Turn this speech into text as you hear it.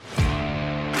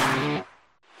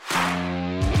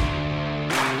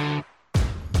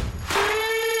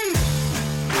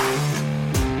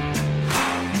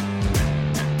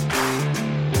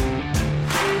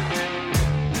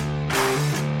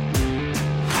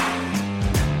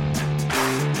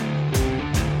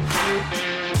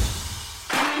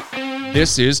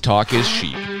This is Talk is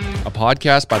Sheep, a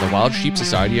podcast by the Wild Sheep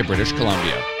Society of British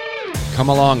Columbia. Come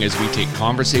along as we take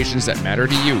conversations that matter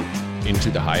to you into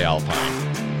the high alpine.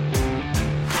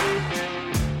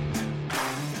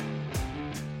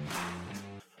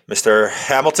 Mr.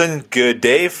 Hamilton, good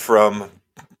day from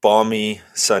balmy,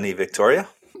 sunny Victoria.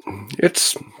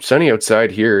 It's sunny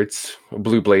outside here. It's a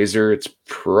blue blazer. It's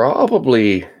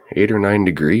probably 8 or 9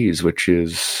 degrees, which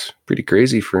is pretty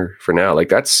crazy for now.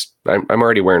 Like I'm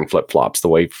already wearing flip-flops. The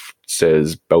wife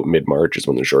says about mid-March is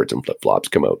when the shorts and flip-flops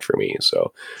come out for me.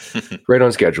 So right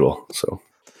on schedule.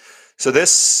 So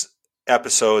this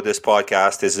episode, this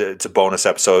podcast it's a bonus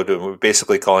episode. We're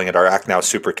basically calling it our Act Now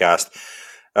Supercast.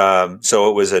 So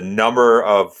it was a number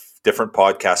of different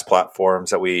podcast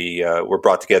platforms that we were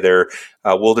brought together.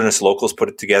 Wilderness Locals put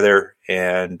it together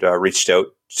and reached out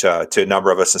to a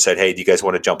number of us and said, hey, do you guys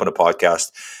want to jump on a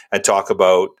podcast and talk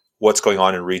about what's going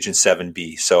on in Region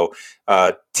 7B? So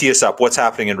tee us up. What's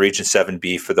happening in Region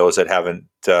 7B for those that haven't,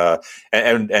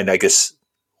 and I guess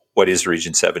what is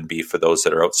Region 7B for those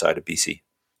that are outside of BC?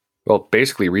 Well,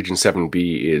 basically Region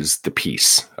 7B is the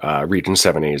Peace. Region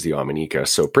 7A is the Dominica.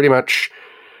 So pretty much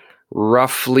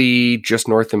roughly just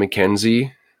north of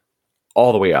Mackenzie,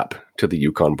 all the way up to the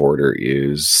Yukon border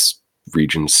is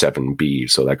Region 7B.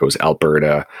 So that goes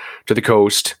Alberta to the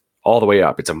coast, all the way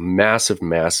up. It's a massive,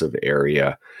 massive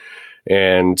area.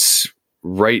 And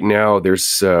right now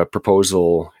there's a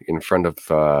proposal in front of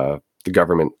the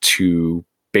government to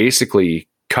basically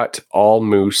cut all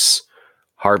moose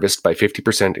harvest by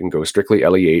 50% and go strictly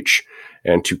LEH,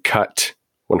 and to cut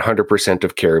 100%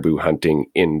 of caribou hunting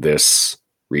in this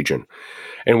region.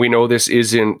 And we know this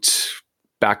isn't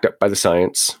backed up by the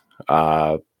science.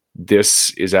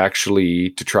 This is actually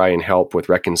to try and help with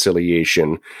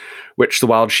reconciliation, which the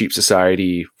Wild Sheep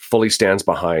Society fully stands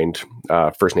behind,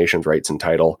 First Nations rights and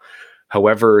title.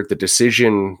 However, the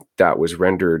decision that was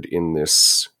rendered in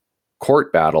this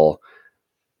court battle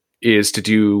is to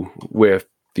do with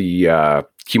the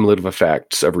cumulative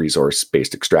effects of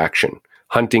resource-based extraction.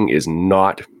 Hunting is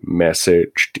not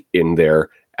messaged in there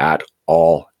at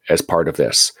all as part of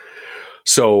this.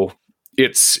 So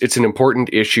it's an important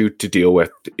issue to deal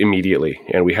with immediately.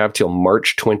 And we have till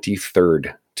March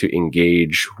 23rd to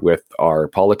engage with our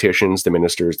politicians, the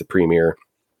ministers, the premier,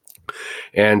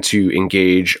 and to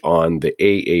engage on the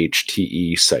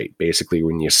AHTE site. Basically,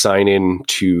 when you sign in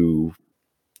to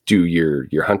do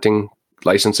your hunting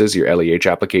licenses, your LEH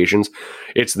applications,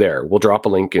 it's there. We'll drop a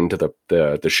link into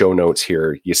the show notes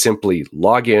here. You simply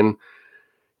log in,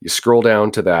 you scroll down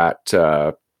to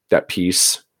that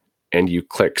piece, and you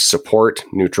click support,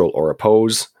 neutral, or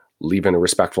oppose, leave in a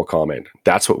respectful comment.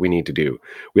 That's what we need to do.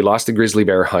 We lost the grizzly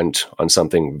bear hunt on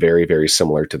something very, very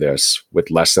similar to this, with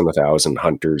less than 1,000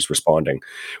 hunters responding.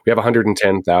 We have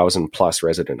 110,000 plus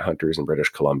resident hunters in British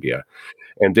Columbia.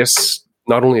 And this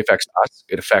not only affects us,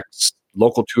 it affects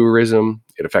local tourism,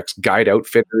 it affects guide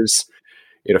outfitters,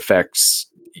 it affects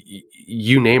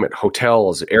you name it,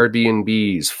 hotels,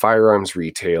 Airbnbs, firearms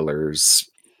retailers,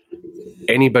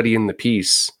 anybody in the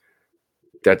piece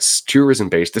that's tourism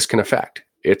based. This can affect.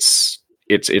 It's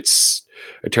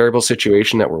a terrible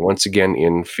situation that we're once again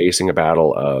in, facing a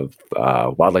battle of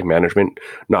wildlife management,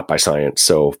 not by science.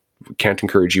 So can't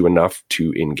encourage you enough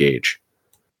to engage.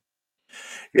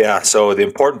 Yeah, so the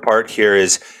important part here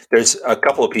is there's a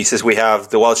couple of pieces. We have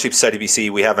the Wild Sheep Society BC.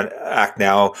 We have an Act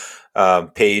Now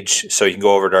page, so you can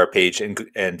go over to our page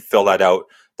and fill that out.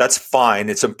 That's fine.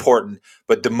 It's important.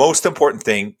 But the most important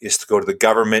thing is to go to the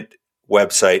government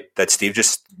website that Steve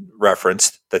just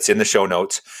referenced, that's in the show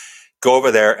notes. Go over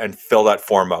there and fill that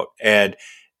form out. And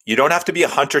you don't have to be a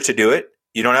hunter to do it.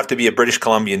 You don't have to be a British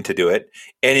Columbian to do it.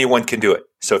 Anyone can do it.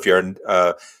 So if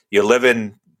you live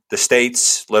in the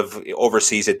States, live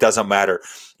overseas, it doesn't matter.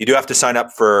 You do have to sign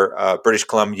up for British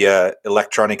Columbia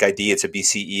electronic ID. It's a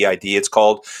BCE ID, it's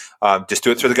called. Just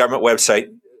do it through the government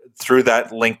website, through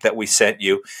that link that we sent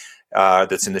you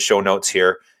that's in the show notes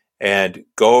here, and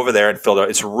go over there and fill it out.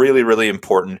 It's really, really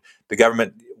important. The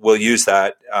government will use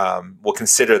that, will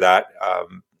consider that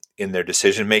in their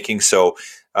decision making. So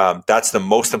that's the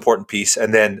most important piece.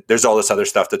 And then there's all this other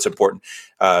stuff that's important.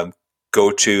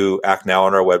 Go to Act Now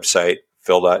on our website,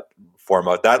 fill that form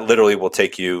out. That literally will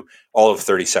take you all of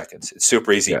 30 seconds. It's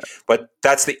super easy, but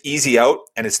that's the easy out,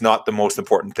 and it's not the most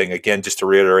important thing. Again, just to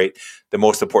reiterate, the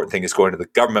most important thing is going to the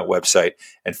government website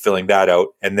and filling that out.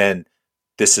 And then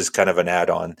this is kind of an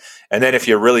add-on. And then if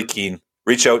you're really keen,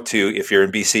 if you're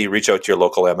in BC, reach out to your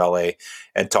local MLA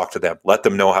and talk to them. Let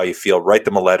them know how you feel. Write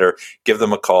them a letter, give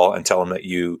them a call, and tell them that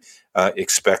you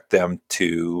expect them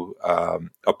to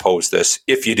oppose this.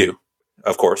 If you do,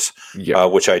 of course,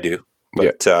 which I do.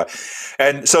 But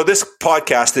and so this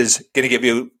podcast is going to give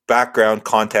you background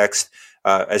context.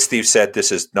 As Steve said,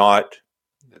 this is not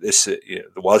the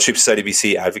Wild Sheep Society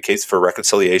BC advocates for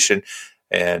reconciliation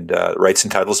and rights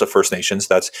and titles of First Nations.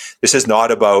 This is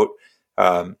not about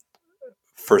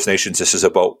First Nations. This is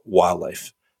about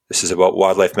wildlife. This is about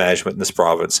wildlife management in this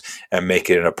province and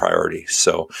making it a priority.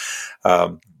 So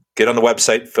get on the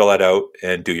website, fill that out,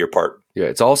 and do your part. Yeah,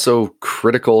 it's also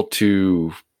critical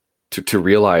to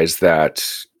realize that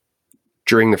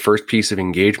during the first piece of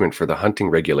engagement for the hunting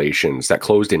regulations that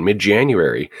closed in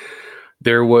mid-January,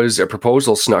 there was a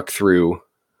proposal snuck through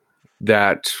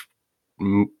that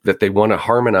they want to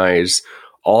harmonize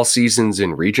all seasons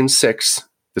in Region 6,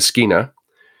 the Skeena,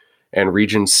 and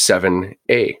Region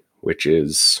 7A, which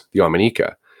is the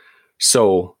Omineeka.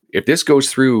 So if this goes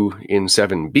through in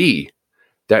 7B,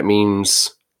 that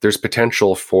means there's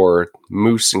potential for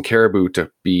moose and caribou to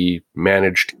be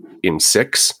managed in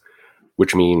 6,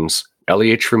 which means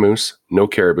LEH for moose, no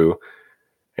caribou,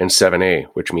 and 7A,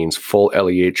 which means full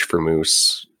LEH for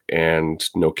moose and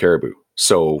no caribou.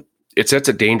 So it sets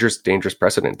a dangerous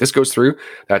precedent. This goes through,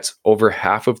 that's over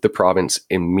half of the province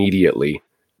immediately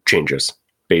changes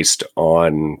based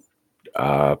on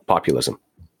populism.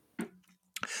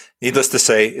 Needless to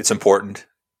say, it's important.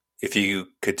 If you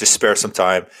could just spare some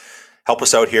time, help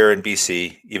us out here in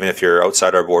BC, even if you're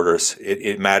outside our borders.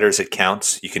 It matters. It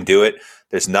counts. You can do it.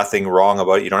 There's nothing wrong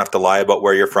about it. You don't have to lie about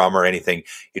where you're from or anything.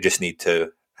 You just need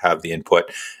to have the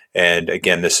input. And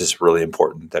again, this is really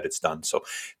important that it's done. So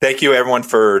thank you, everyone,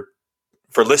 for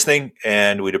listening,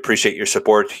 and we'd appreciate your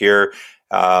support here.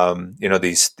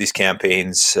 These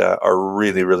campaigns are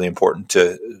really, really important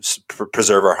to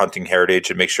preserve our hunting heritage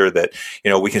and make sure that,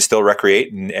 we can still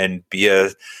recreate and be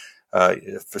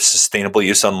for sustainable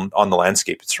use on the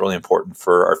landscape. It's really important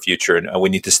for our future, and we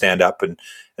need to stand up and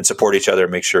support each other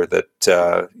and make sure that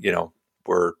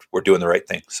we're doing the right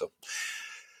thing. So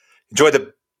enjoy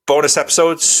the bonus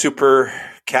episode,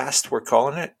 Supercast, we're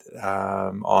calling it,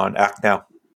 on Act Now.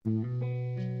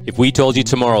 If we told you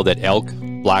tomorrow that elk,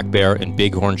 black bear, and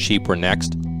bighorn sheep were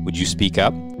next, would you speak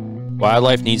up?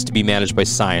 Wildlife needs to be managed by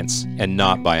science and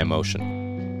not by emotion.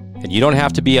 And you don't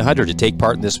have to be a hunter to take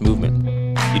part in this movement.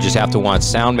 You just have to want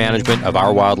sound management of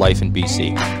our wildlife in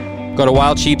BC. Go to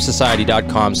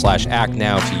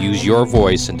wildsheepsociety.com/actnow to use your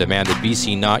voice and demand that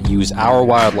BC not use our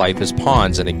wildlife as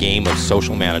pawns in a game of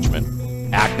social management.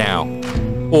 Act now.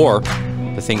 Or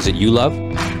the things that you love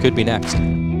could be next.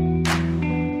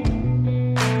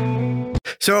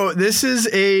 So this is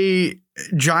a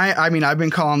giant, I've been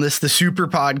calling this the super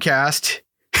podcast,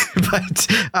 but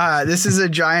this is a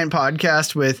giant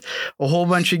podcast with a whole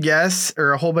bunch of guests,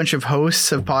 or a whole bunch of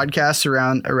hosts of podcasts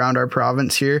around our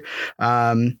province here.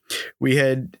 We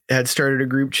had started a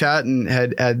group chat and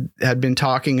had been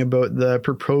talking about the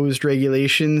proposed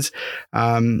regulations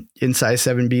in size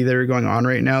 7B that are going on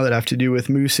right now that have to do with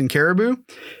moose and caribou.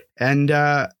 And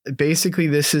basically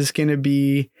this is going to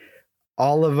be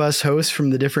all of us hosts from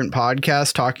the different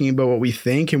podcasts talking about what we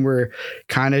think, and we're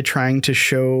kind of trying to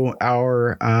show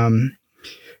our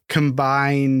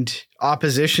combined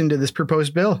opposition to this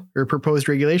proposed bill or proposed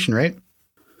regulation, right?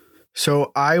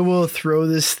 So I will throw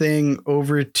this thing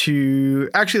over to,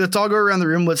 actually, let's all go around the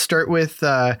room. Let's start with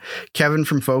Kevin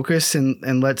from Focus,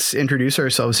 and let's introduce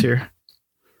ourselves here.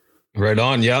 Right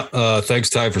on. Yeah. Thanks,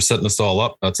 Ty, for setting us all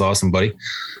up. That's awesome, buddy.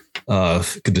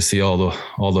 Good to see all the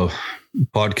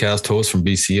podcast hosts from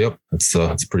BC up.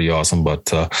 It's pretty awesome.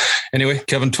 But anyway,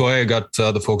 Kevin Toy, I got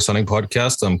the Focus Hunting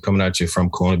Podcast. I'm coming at you from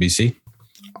Kelowna, BC.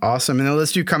 Awesome. And then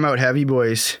let's do Come Out Heavy,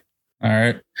 boys. All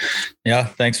right. Yeah.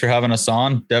 Thanks for having us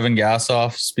on. Devin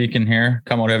Gassoff speaking here,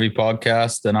 Come Out Heavy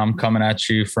Podcast. And I'm coming at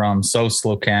you from South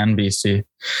Slocan, BC.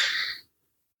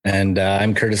 And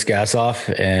I'm Curtis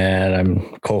Gassoff, and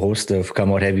I'm co-host of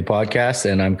Come Out Heavy Podcast,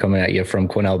 and I'm coming at you from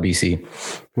Quesnel, BC.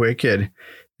 Wicked.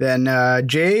 Then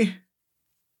Jay.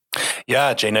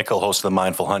 Yeah, Jay Nickel, host of The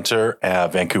Mindful Hunter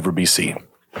at Vancouver, BC.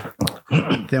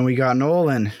 Then we got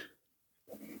Nolan.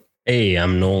 Hey,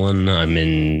 I'm Nolan. I'm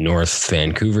in North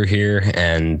Vancouver here,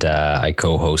 and I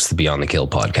co-host the Beyond the Kill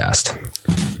podcast.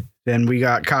 Then we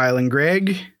got Kyle and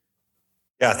Greg.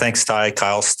 Yeah, thanks, Ty.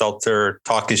 Kyle Stelter,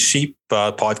 Talk is Sheep,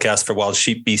 podcast for Wild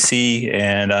Sheep BC,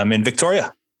 and I'm in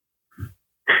Victoria.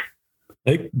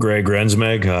 Hey, Greg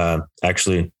Rensmeg,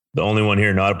 actually the only one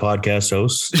here not a podcast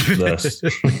host,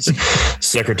 the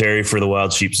secretary for the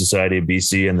Wild Sheep Society of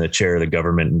BC and the chair of the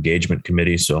Government Engagement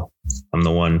Committee. So I'm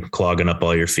the one clogging up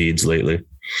all your feeds lately.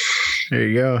 There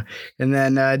you go. And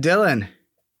then Dylan.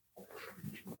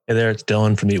 Hey there, it's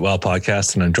Dylan from the Eat Well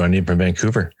podcast, and I'm joining you from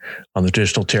Vancouver on the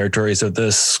traditional territories of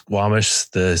the Squamish,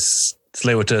 the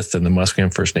Tsleil-Waututh, and the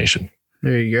Musqueam First Nation.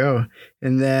 There you go.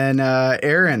 And then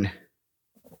Aaron.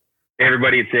 Hey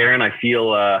everybody, it's Aaron. I feel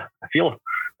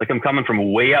like I'm coming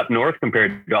from way up north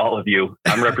compared to all of you.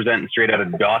 I'm representing straight out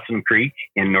of Dawson Creek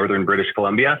in northern British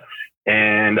Columbia,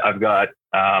 and I've got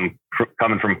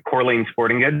coming from Corlane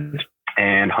Sporting Goods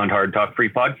and Hunt Hard Talk Free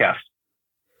podcast.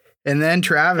 And then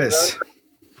Travis.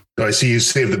 I see you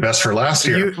saved the best for last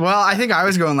here. Well, I think I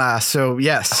was going last, so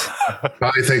yes.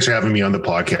 Hi, thanks for having me on the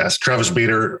podcast. Travis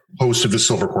Bader, host of the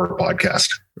Silver Court podcast.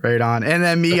 Right on. And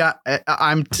then me,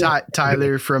 I'm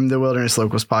Tyler from the Wilderness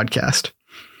Locals podcast.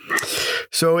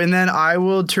 So, and then I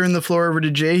will turn the floor over to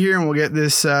Jay here, and we'll get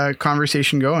this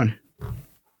conversation going.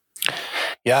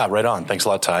 Yeah, right on. Thanks a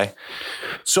lot, Ty.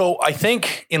 So I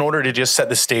think in order to just set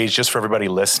the stage, just for everybody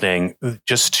listening,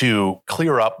 just to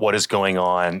clear up what is going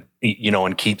on,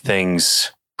 and keep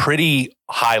things pretty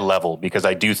high level, because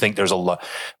I do think there's a lot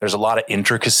of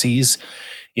intricacies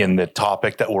in the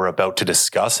topic that we're about to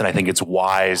discuss. And I think it's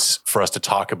wise for us to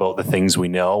talk about the things we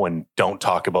know and don't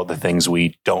talk about the things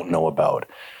we don't know about.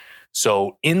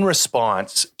 So in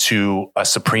response to a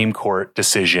Supreme Court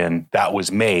decision that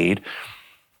was made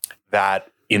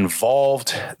that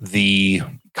involved the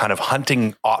kind of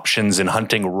hunting options and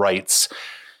hunting rights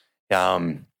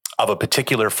of a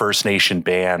particular First Nation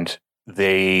band,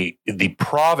 the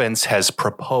province has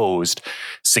proposed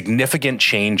significant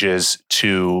changes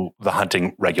to the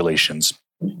hunting regulations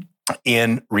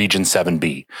in Region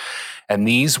 7B. And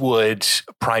these would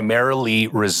primarily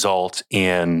result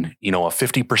in, a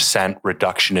 50%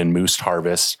 reduction in moose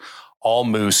harvest, all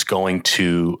moose going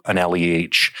to an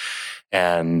LEH,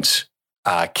 and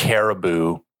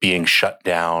caribou being shut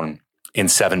down in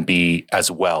 7B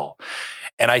as well.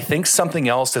 And I think something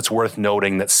else that's worth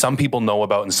noting that some people know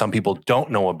about and some people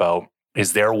don't know about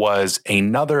is there was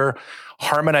another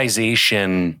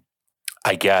harmonization,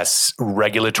 I guess,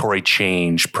 regulatory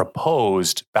change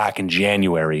proposed back in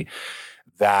January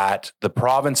that the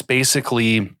province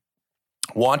basically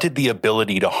wanted the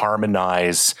ability to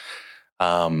harmonize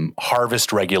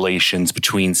harvest regulations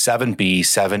between 7B,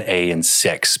 7A, and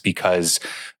 6, because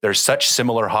there's such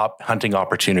similar hunting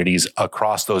opportunities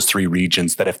across those three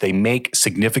regions that if they make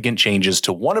significant changes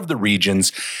to one of the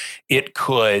regions, it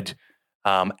could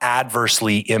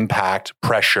adversely impact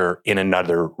pressure in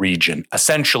another region.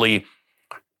 Essentially,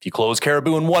 if you close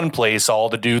caribou in one place, all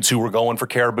the dudes who were going for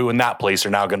caribou in that place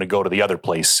are now going to go to the other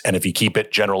place. And if you keep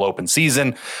it general open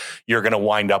season, you're going to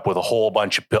wind up with a whole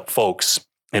bunch of folks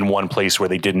in one place where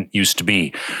they didn't used to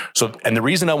be. So, and the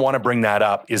reason I want to bring that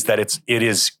up is that it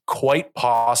is quite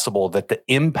possible that the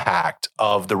impact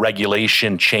of the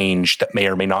regulation change that may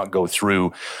or may not go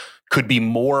through could be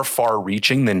more far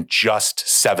reaching than just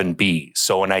 7B.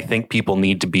 So, and I think people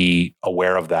need to be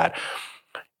aware of that.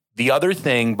 The other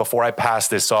thing before I pass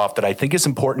this off that I think is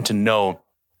important to know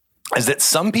is that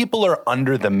some people are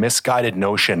under the misguided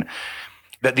notion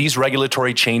that these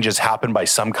regulatory changes happen by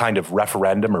some kind of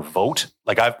referendum or vote.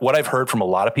 Like what I've heard from a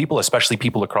lot of people, especially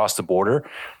people across the border,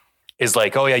 is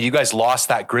like, oh yeah, you guys lost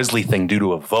that grizzly thing due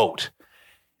to a vote.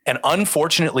 And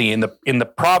unfortunately in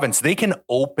the province, they can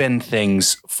open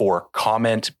things for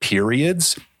comment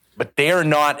periods, but they are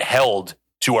not held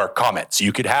to our comments.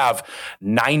 You could have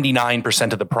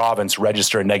 99% of the province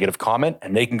register a negative comment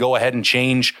and they can go ahead and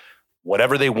change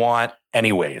whatever they want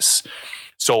anyways.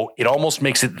 So it almost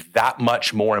makes it that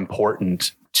much more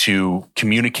important to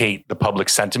communicate the public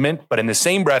sentiment. But in the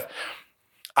same breath,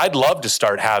 I'd love to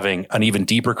start having an even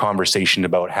deeper conversation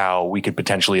about how we could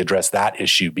potentially address that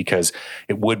issue, because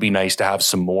it would be nice to have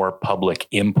some more public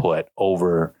input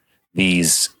over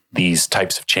these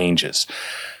types of changes.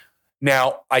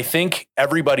 Now, I think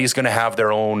everybody's going to have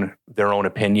their own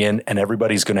opinion, and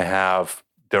everybody's going to have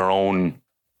their own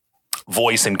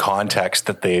voice and context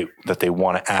that they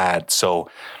want to add. So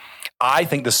I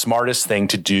think the smartest thing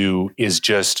to do is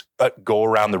just go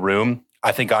around the room.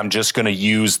 I think I'm just going to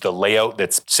use the layout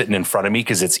that's sitting in front of me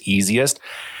because it's easiest.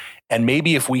 And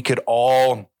maybe if we could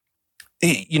all,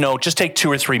 just take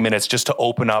 2 or 3 minutes just to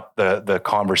open up the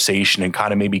conversation and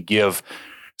kind of maybe give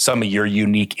some of your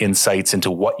unique insights into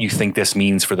what you think this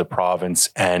means for the province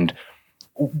and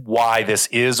why this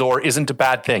is or isn't a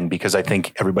bad thing, because I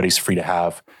think everybody's free to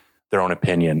have their own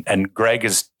opinion. And Greg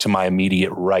is to my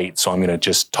immediate right, so I'm going to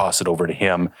just toss it over to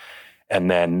him. And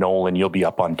then Nolan, you'll be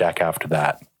up on deck after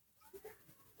that.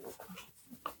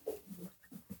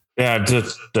 Yeah,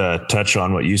 just touch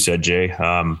on what you said, Jay.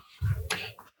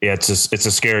 It's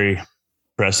a scary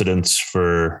precedence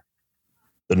for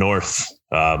the North.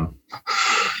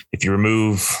 If you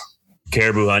remove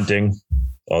caribou hunting,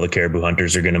 all the caribou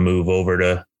hunters are going to move over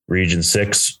to Region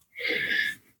 6.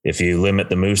 If you limit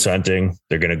the moose hunting,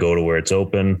 they're going to go to where it's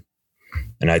open.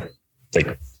 And I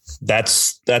think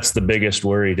that's the biggest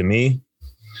worry to me.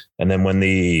 And then when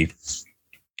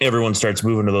everyone starts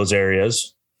moving to those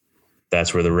areas,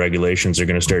 that's where the regulations are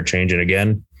going to start changing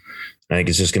again. I think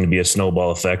it's just going to be a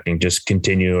snowball effect and just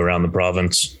continue around the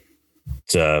province.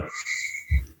 It's a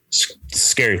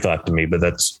scary thought to me, but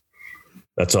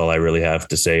that's all I really have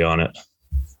to say on it.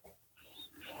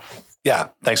 Yeah.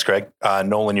 Thanks, Greg.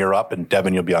 Nolan, you're up, and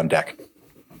Devin, you'll be on deck.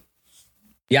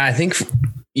 Yeah, I think,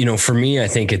 for me, I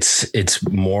think it's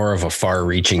more of a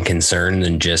far-reaching concern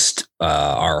than just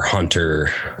our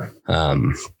hunter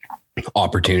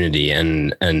opportunity.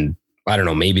 And I don't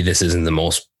know, maybe this isn't the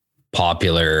most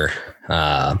popular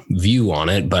view on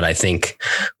it, but I think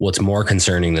what's more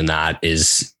concerning than that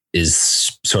is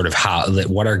sort of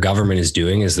what our government is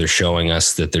doing is they're showing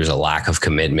us that there's a lack of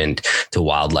commitment to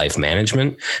wildlife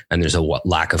management, and there's a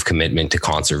lack of commitment to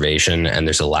conservation, and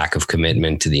there's a lack of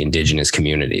commitment to the Indigenous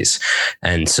communities.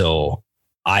 And so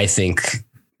I think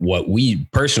what we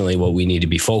need to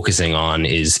be focusing on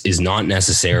is not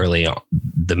necessarily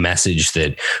the message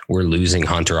that we're losing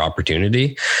hunter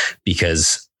opportunity,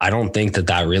 because I don't think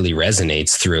that really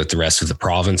resonates throughout the rest of the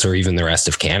province or even the rest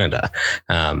of Canada.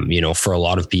 For a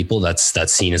lot of people,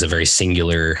 that's seen as a very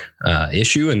singular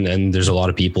issue. And then there's a lot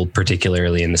of people,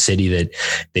 particularly in the city, that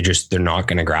they're not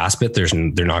going to grasp it.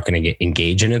 They're not going to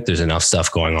engage in it. There's enough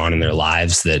stuff going on in their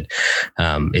lives that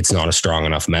it's not a strong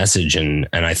enough message. And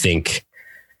I think,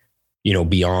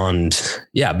 beyond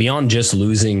just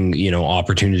losing,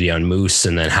 opportunity on moose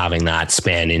and then having that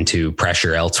span into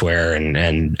pressure elsewhere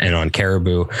and on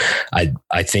caribou,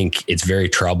 I think it's very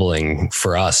troubling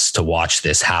for us to watch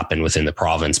this happen within the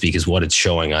province, because what it's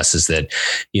showing us is that,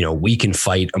 we can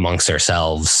fight amongst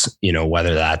ourselves,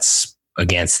 whether that's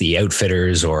against the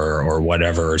outfitters or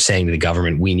whatever, or saying to the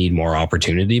government, we need more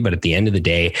opportunity. But at the end of the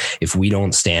day, if we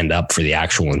don't stand up for the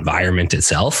actual environment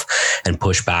itself and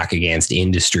push back against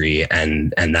industry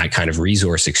and that kind of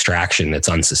resource extraction that's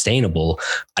unsustainable,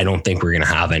 I don't think we're going to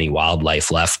have any wildlife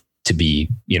left to be,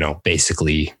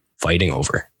 basically fighting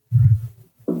over.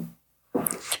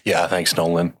 Yeah. Thanks,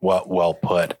 Nolan. Well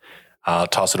put. I'll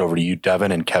toss it over to you,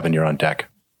 Devin, and Kevin, you're on deck.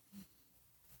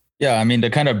 Yeah, I mean, to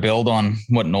kind of build on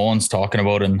what Nolan's talking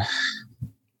about, and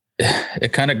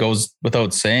it kind of goes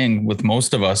without saying with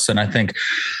most of us, and I think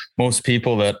most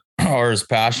people that are as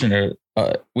passionate,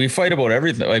 we fight about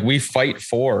everything. Like, we fight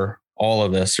for all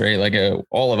of this, right? Like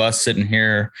all of us sitting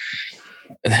here,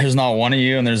 there's not one of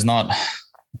you, and there's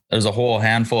a whole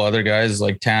handful of other guys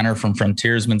like Tanner from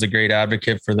Frontiersman's a great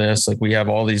advocate for this. Like, we have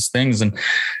all these things, and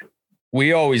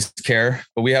we always care,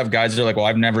 but we have guys that are like, well,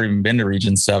 I've never even been to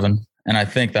Region 7. And I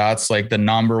think that's like the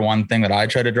number one thing that I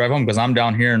try to drive home, because I'm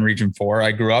down here in Region 4.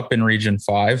 I grew up in Region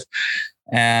 5.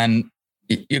 And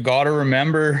you got to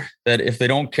remember that if they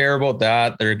don't care about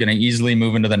that, they're going to easily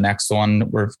move into the next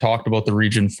one. We've talked about the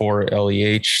Region 4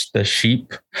 LEH, the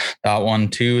sheep. That one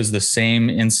too is the same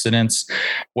incidents.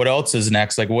 What else is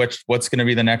next? Like what's going to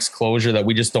be the next closure that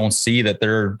we just don't see, that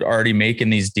they're already making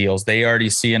these deals? They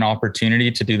already see an opportunity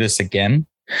to do this again.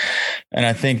 And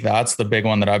I think that's the big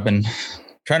one that I've been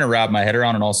trying to wrap my head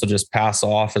around, and also just pass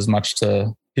off as much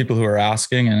to people who are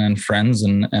asking and friends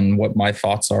and what my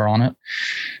thoughts are on it.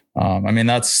 I mean,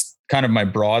 that's kind of my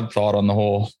broad thought on the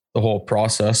whole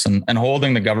process, and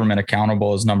holding the government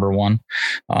accountable is number one.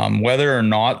 Whether or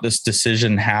not this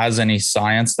decision has any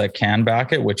science that can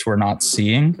back it, which we're not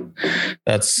seeing,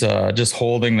 that's just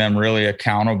holding them really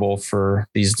accountable for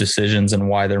these decisions and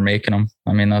why they're making them.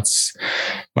 I mean, that's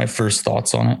my first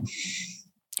thoughts on it.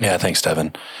 Yeah. Thanks,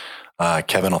 Devin.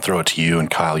 Kevin, I'll throw it to you, and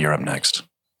Kyle, you're up next.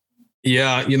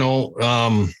 Yeah. This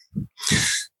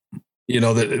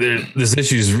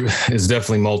issue is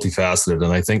definitely multifaceted.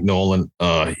 And I think Nolan,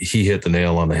 he hit the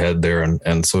nail on the head there,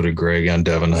 and so did Greg and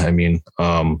Devin. I mean,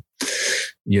 what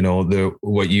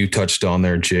you touched on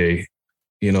there, Jay,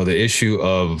 the issue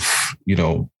of,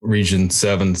 Region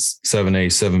 7, 7A,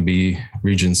 7B,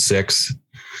 Region 6,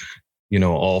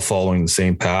 all following the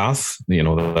same path.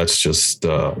 That's just,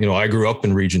 I grew up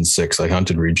in Region 6. I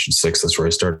hunted Region 6. That's where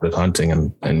I started hunting.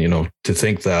 And to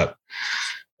think that,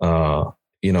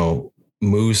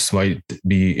 moose might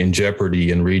be in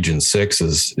jeopardy in Region 6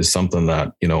 is something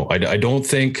that, I don't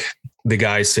think the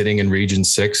guys sitting in Region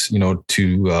 6,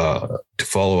 to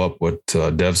follow up what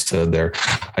Dev said there,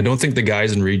 I don't think the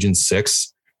guys in Region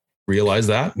 6 realize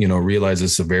that, realize the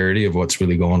severity of what's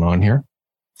really going on here.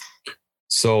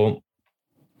 So,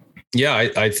 yeah,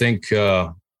 I think,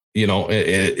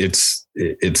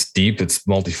 it's deep, it's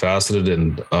multifaceted,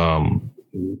 and,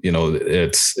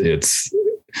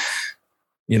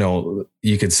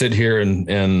 you could sit here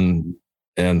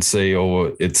and say,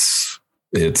 oh, it's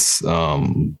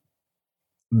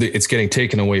getting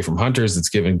taken away from hunters.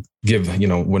 It's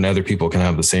when other people can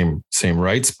have the same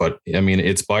rights. But I mean,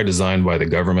 it's by design by the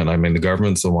government. I mean, the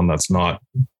government's the one that's not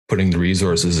putting the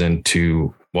resources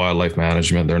into wildlife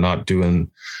management. They're not doing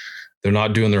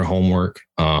their homework.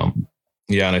 And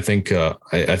I think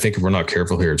if we're not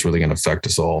careful here, it's really going to affect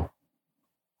us all.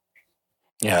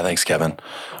 Yeah. Thanks, Kevin.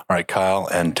 All right, Kyle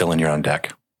and Dylan, you're on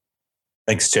deck.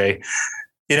 Thanks, Jay.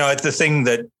 The thing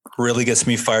that really gets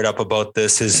me fired up about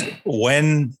this is,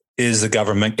 when is the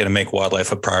government going to make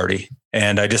wildlife a priority?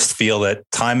 And I just feel that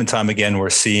time and time again, we're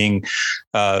seeing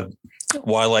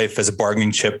wildlife as a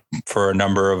bargaining chip for a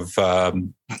number of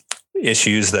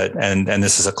issues and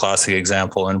this is a classic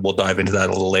example, and we'll dive into that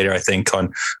a little later, I think,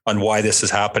 on why this is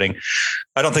happening.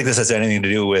 I don't think this has anything to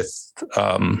do with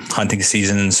hunting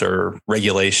seasons or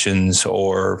regulations,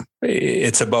 or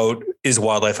it's about, is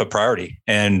wildlife a priority?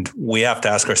 And we have to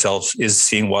ask ourselves, is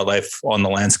seeing wildlife on the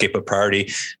landscape a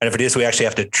priority? And if it is, we actually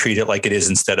have to treat it like it is,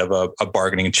 instead of a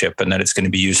bargaining chip, and that it's going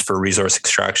to be used for resource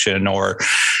extraction or,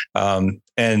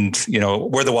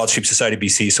 we're the Wild Sheep Society of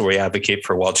BC, so we advocate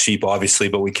for wild sheep, obviously,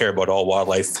 but we care about all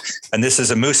wildlife. And this is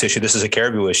a moose issue. This is a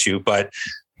caribou issue, but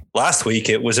last week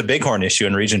it was a bighorn issue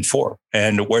in Region 4.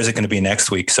 And where's it going to be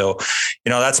next week? So,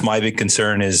 that's my big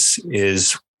concern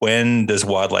is when does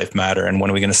wildlife matter? And when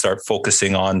are we going to start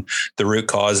focusing on the root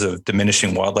cause of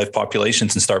diminishing wildlife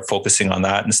populations and start focusing on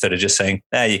that, instead of just saying,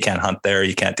 you can't hunt there,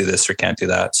 you can't do this or can't do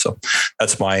that. So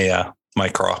that's my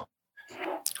craw.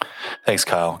 Thanks,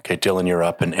 Kyle. Okay, Dylan, you're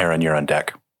up, and Aaron, you're on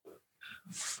deck.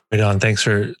 Right on. Thanks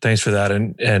for that.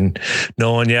 And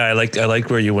Nolan, yeah, I like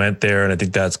where you went there. And I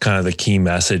think that's kind of the key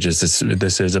message, is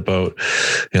this is about,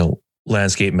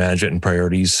 landscape management and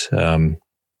priorities. I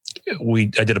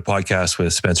did a podcast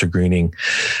with Spencer Greening,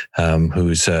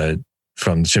 who's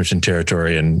from the Tsimshian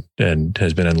territory and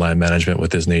has been in land management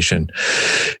with his nation,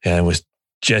 and with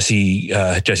Jesse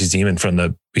Zeman from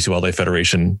the BC Wildlife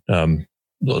Federation,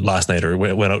 last night, or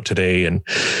went out today.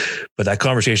 But that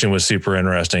conversation was super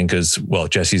interesting because, well,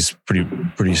 Jesse's pretty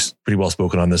well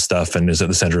spoken on this stuff and is at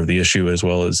the center of the issue, as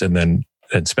well as, and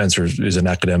Spencer is an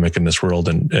academic in this world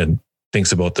and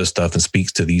thinks about this stuff and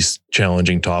speaks to these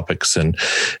challenging topics and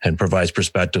provides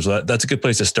perspectives. So that's a good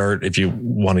place to start if you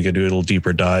want to do a little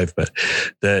deeper dive. But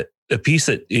the piece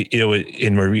that,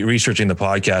 in researching the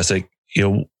podcast,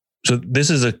 so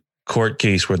this is a court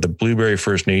case where the Blueberry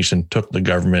First Nation took the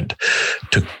government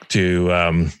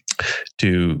to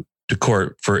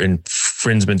court for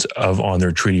infringements on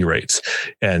their treaty rights,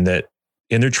 and that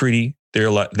in their treaty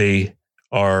they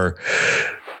are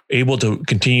able to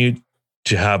continue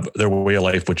to have their way of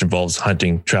life, which involves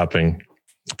hunting, trapping,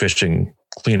 fishing,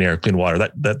 clean air, clean water.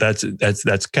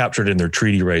 That's captured in their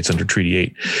treaty rights under Treaty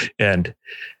 8, and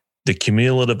the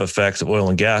cumulative effects of oil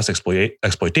and gas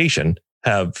exploitation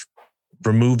have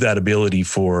remove that ability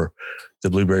for the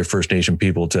Blueberry First Nation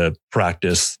people to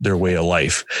practice their way of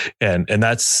life. And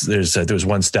there's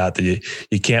one stat that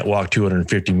you can't walk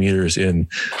 250 meters in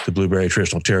the Blueberry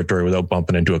traditional territory without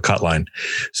bumping into a cut line.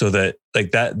 So that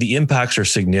the impacts are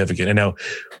significant. And now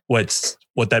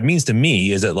what that means to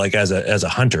me is that, like, as a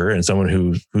hunter and someone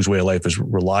whose way of life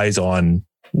relies on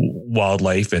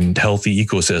wildlife and healthy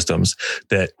ecosystems,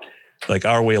 that, like,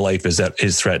 our way of life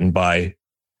is threatened by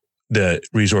the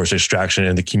resource extraction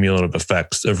and the cumulative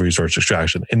effects of resource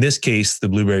extraction. In this case, the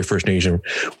Blueberry First Nation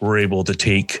were able to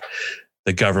take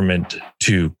the government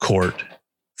to court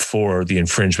for the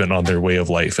infringement on their way of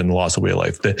life and the loss of way of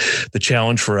life. The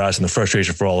challenge for us and the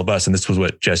frustration for all of us, and this was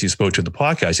what Jesse spoke to in the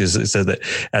podcast, is it said that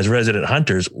as resident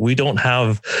hunters, we don't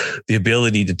have the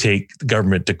ability to take the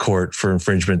government to court for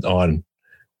infringement on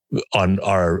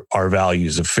our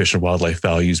values of fish and wildlife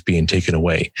values being taken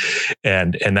away.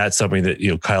 And that's something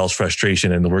that, Kyle's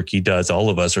frustration and the work he does, all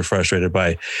of us are frustrated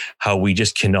by how we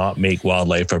just cannot make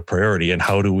wildlife a priority. And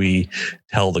how do we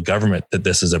tell the government that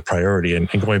this is a priority? And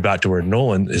going back to where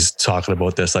Nolan is talking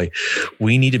about this, like,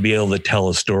 we need to be able to tell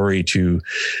a story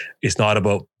it's not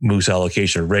about moose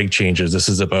allocation or reg changes. This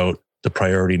is about the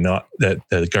priority, not that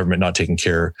the government not taking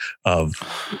care of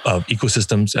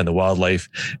ecosystems and the wildlife,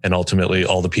 and ultimately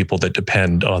all the people that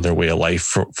depend on their way of life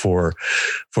for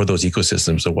those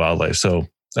ecosystems of wildlife. So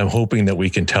I'm hoping that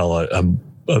we can tell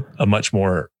a much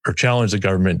more, or challenge the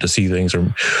government to see things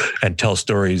and tell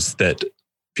stories that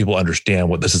people understand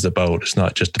what this is about. It's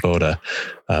not just about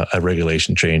a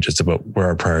regulation change. It's about where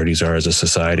our priorities are as a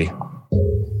society.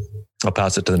 I'll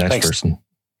pass it to the next person.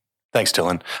 Thanks,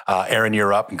 Dylan. Aaron,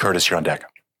 you're up, and Curtis, you're on deck.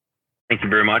 Thank you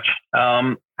very much.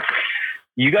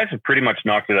 You guys have pretty much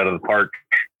knocked it out of the park,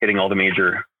 hitting all the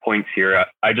major points here.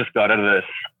 I just got out of this,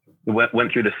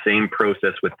 went through the same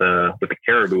process with the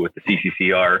caribou, with the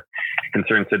CCCR,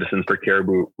 Concerned Citizens for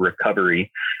Caribou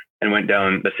Recovery, and went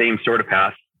down the same sort of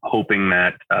path, hoping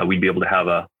that we'd be able to have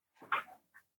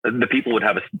the people would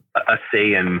have a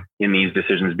say in these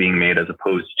decisions being made, as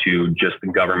opposed to just the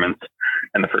governments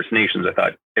and the First Nations. I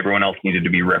thought everyone else needed to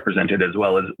be represented as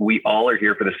well. As we all are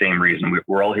here for the same reason.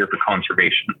 We're all here for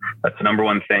conservation. That's the number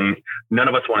one thing. None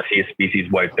of us want to see a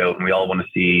species wiped out, and we all want to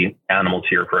see animals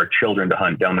here for our children to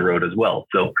hunt down the road as well.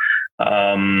 So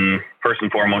first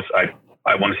and foremost,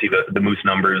 I want to see the moose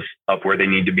numbers up where they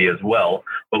need to be as well,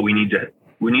 but we need to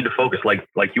focus,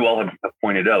 like you all have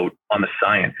pointed out, on the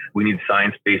science. We need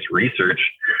science-based research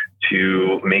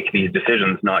to make these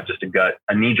decisions, not just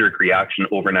a knee-jerk reaction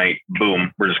overnight.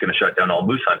 Boom, we're just going to shut down all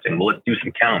moose hunting. Well, let's do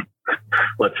some count.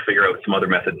 Let's figure out some other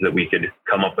methods that we could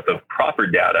come up with of proper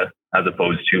data, as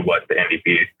opposed to what the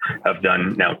NDP have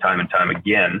done now time and time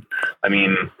again. I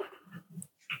mean,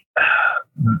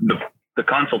 the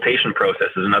consultation process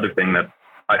is another thing that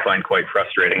I find quite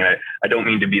frustrating. And I don't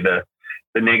mean to be the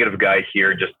negative guy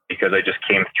here just because I just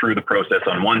came through the process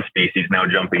on one species, now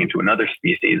jumping into another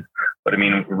species. But I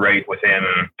mean, right within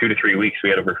 2 to 3 weeks, we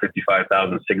had over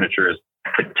 55,000 signatures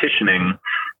petitioning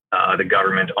the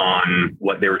government on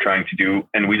what they were trying to do.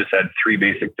 And we just had 3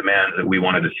 basic demands that we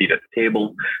wanted a seat at the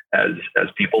table as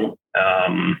people.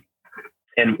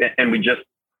 And we just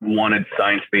wanted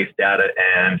science-based data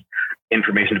and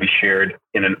information to be shared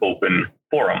in an open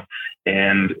forum.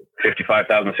 And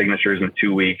 55,000 signatures in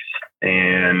 2 weeks,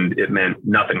 and it meant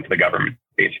nothing to the government,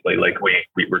 basically. Like we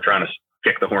were trying to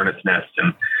kick the hornet's nest,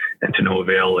 and to no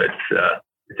avail.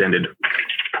 It's ended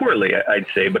poorly, I'd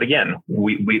say. But again,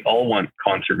 we all want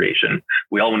conservation.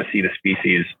 We all want to see the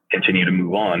species continue to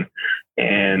move on,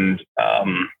 and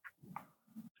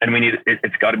we need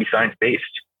it's got to be science-based.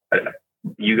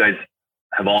 You guys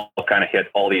have all kind of hit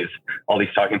all these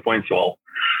talking points. So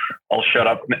I'll shut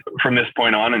up from this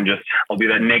point on, and I'll be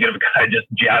that negative guy just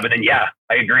jabbing. And yeah,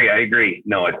 I agree.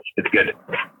 No, it's good.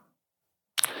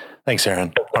 Thanks,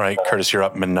 Aaron. All right, Curtis, you're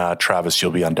up, and Travis,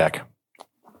 you'll be on deck.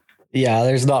 Yeah,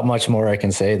 there's not much more I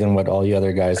can say than what all you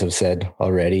other guys have said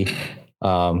already.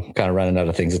 Kind of running out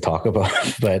of things to talk about,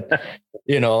 but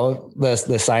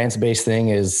the science-based thing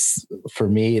is, for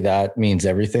me, that means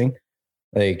everything.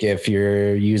 Like, if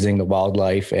you're using the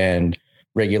wildlife and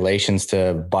regulations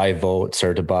to buy votes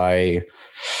or to buy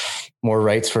more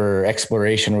rights for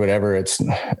exploration or whatever,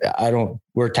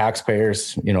 we're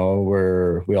taxpayers, we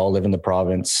all live in the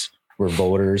province. We're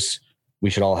voters. We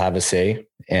should all have a say.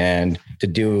 And to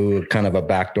do kind of a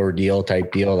backdoor deal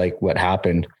type deal, like what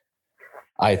happened,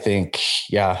 I think,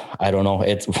 I don't know.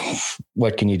 It's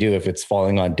what can you do if it's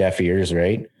falling on deaf ears,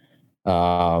 right?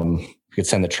 You could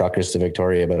send the truckers to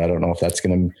Victoria, but I don't know if that's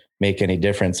going to make any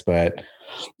difference. But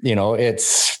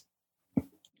it's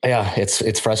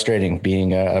frustrating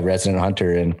being a resident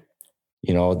hunter, and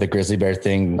the grizzly bear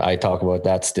thing. I talk about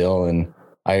that still, and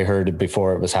I heard it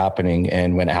before it was happening.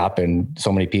 And when it happened,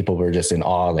 so many people were just in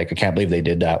awe. Like, I can't believe they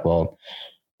did that. Well,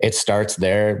 it starts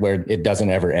there where it doesn't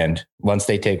ever end. Once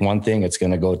they take one thing, it's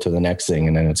going to go to the next thing,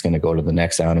 and then it's going to go to the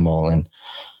next animal. And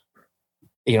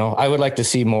I would like to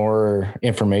see more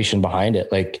information behind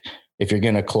it. Like, if you're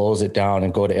going to close it down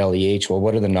and go to LEH, well,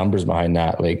 what are the numbers behind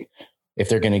that? Like, if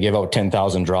they're going to give out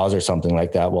 10,000 draws or something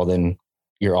like that, well, then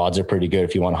your odds are pretty good.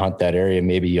 If you want to hunt that area,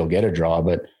 maybe you'll get a draw,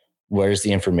 but where's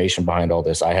the information behind all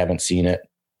this? I haven't seen it.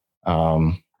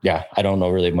 I don't know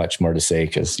really much more to say,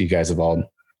 because you guys have all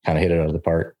kind of hit it out of the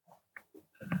park.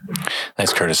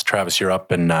 Thanks, Curtis. Travis, you're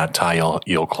up, and Ty,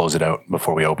 you'll close it out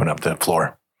before we open up the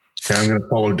floor. Yeah, I'm going to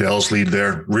follow Dell's lead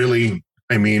there. Really,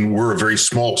 I mean, we're a very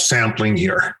small sampling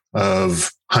here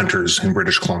of hunters in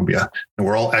British Columbia, and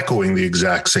we're all echoing the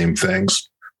exact same things.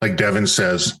 Like Devin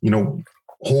says,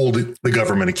 hold the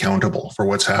government accountable for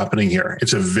what's happening here.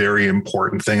 It's a very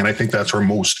important thing. And I think that's where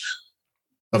most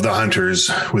of the hunters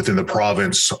within the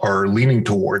province are leaning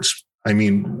towards. I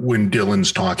mean, when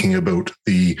Dylan's talking about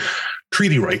the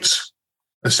treaty rights,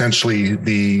 essentially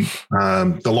the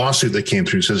lawsuit that came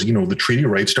through says, the treaty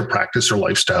rights to practice their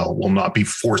lifestyle will not be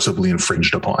forcibly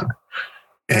infringed upon.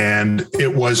 And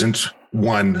it wasn't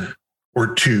 1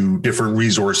 or 2 different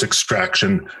resource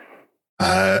extraction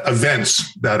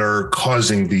events that are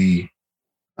causing the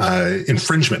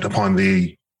infringement upon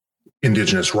the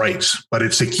Indigenous rights, but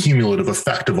it's a cumulative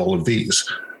effect of all of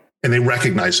these. and they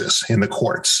recognize this in the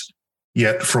courts.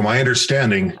 Yet, from my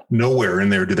understanding, nowhere in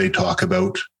there do they talk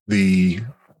about the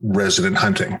resident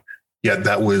hunting. Yet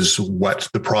that was what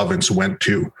the province went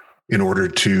to in order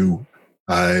to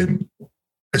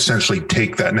essentially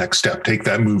take that next step, take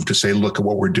that move to say, look at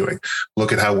what we're doing.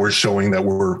 Look at how we're showing that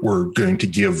we're going to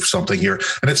give something here.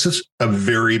 And it's just a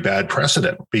very bad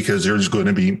precedent, because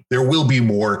there will be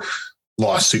more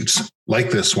lawsuits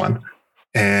like this one.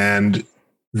 And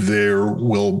there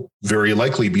will very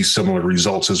likely be similar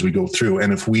results as we go through.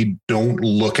 And if we don't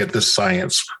look at the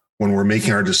science when we're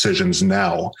making our decisions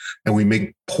now, and we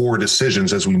make poor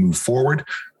decisions as we move forward,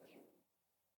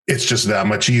 it's just that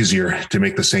much easier to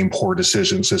make the same poor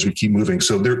decisions as we keep moving.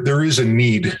 So there is a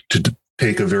need to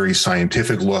take a very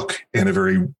scientific look and a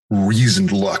very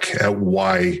reasoned look at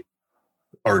why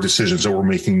our decisions that we're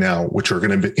making now, which are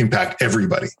going to impact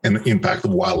everybody, and the impact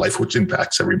of wildlife, which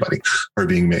impacts everybody, are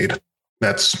being made.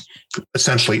 That's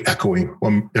essentially echoing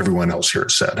what everyone else here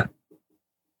has said.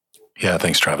 Yeah,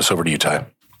 thanks, Travis. Over to you, Ty.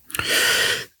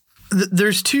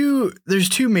 There's two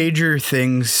major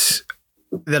things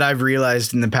that I've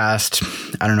realized in the past,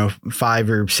 I don't know, 5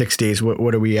 or 6 days.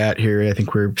 What are we at here? I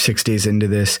think we're 6 days into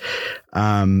this.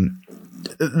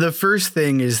 The first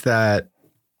thing is that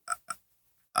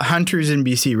hunters in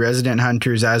BC, resident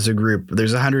hunters as a group,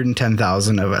 there's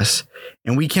 110,000 of us,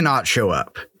 and we cannot show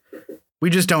up. We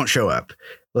just don't show up.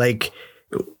 Like,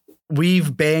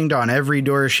 we've banged on every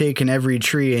door, shaken every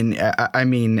tree. And I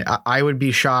mean, I would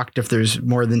be shocked if there's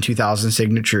more than 2,000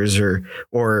 signatures or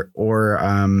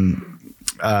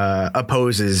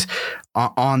opposes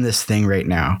on this thing right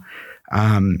now.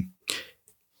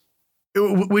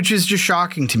 Which is just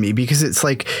shocking to me, because it's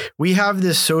like, we have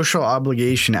this social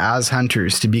obligation as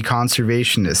hunters to be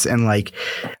conservationists. And like,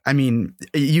 I mean,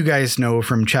 you guys know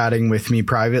from chatting with me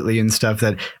privately and stuff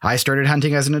that I started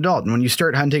hunting as an adult. And when you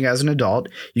start hunting as an adult,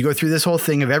 you go through this whole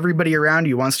thing of everybody around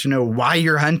you wants to know why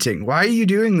you're hunting. Why are you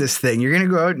doing this thing? You're going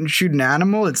to go out and shoot an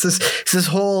animal. It's this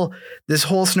whole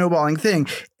snowballing thing.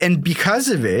 And because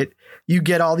of it, you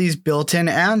get all these built-in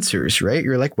answers, right?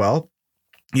 You're like, well,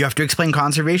 you have to explain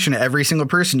conservation to every single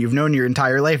person you've known your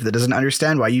entire life that doesn't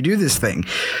understand why you do this thing.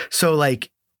 So like,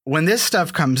 when this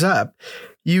stuff comes up,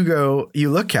 you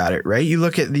look at it, right? You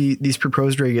look at these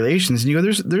proposed regulations and you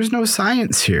go, there's no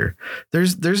science here.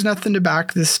 There's nothing to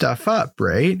back this stuff up.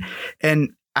 Right.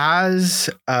 And as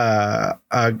a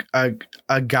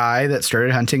guy that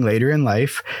started hunting later in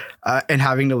life, and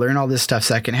having to learn all this stuff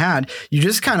secondhand, you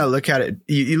just kind of look at it.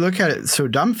 You look at it so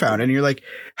dumbfounded, and you're like,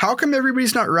 how come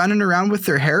everybody's not running around with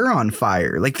their hair on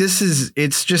fire? Like,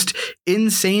 it's just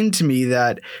insane to me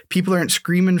that people aren't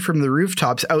screaming from the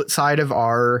rooftops outside of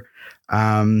our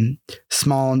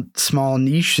small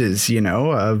niches,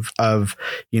 of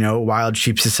Wild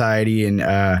Sheep Society and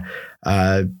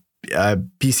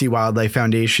BC Wildlife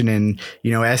Foundation, and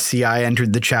SCI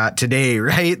entered the chat today,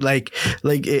 right? Like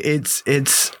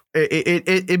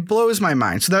it blows my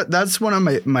mind. So that's one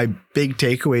of my big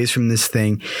takeaways from this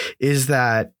thing, is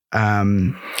that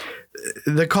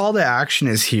the call to action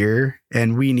is here,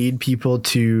 and we need people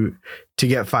to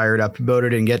get fired up about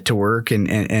it and get to work and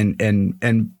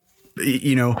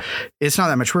it's not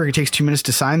that much work. It takes 2 minutes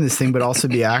to sign this thing, but also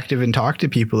be active and talk to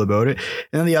people about it.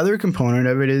 And then the other component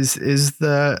of it is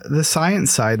the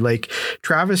science side. Like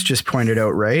Travis just pointed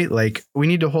out, right? Like, we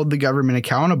need to hold the government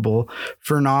accountable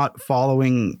for not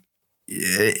following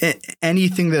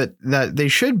anything that they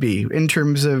should be in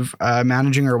terms of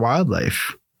managing our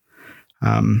wildlife.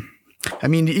 I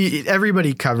mean,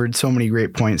 everybody covered so many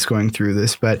great points going through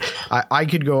this, but I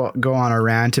could go on a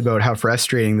rant about how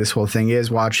frustrating this whole thing is,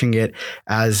 watching it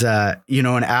as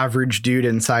an average dude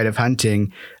inside of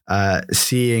hunting,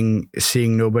 seeing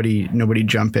nobody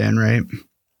jump in, right?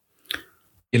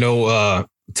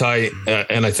 Ty,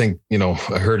 and I think I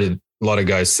heard it. A lot of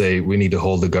guys say we need to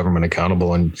hold the government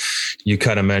accountable, and you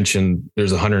kind of mentioned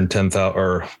there's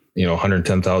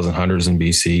 110,000 hunters in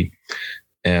BC.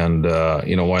 And,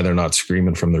 why they're not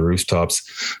screaming from the rooftops.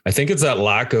 I think it's that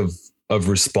lack of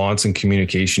response and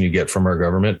communication you get from our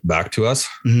government back to us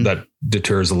that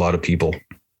deters a lot of people. Do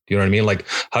you know what I mean? Like,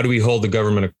 how do we hold the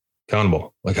government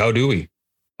accountable? Like, how do we?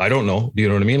 I don't know. Do you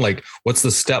know what I mean? Like, what's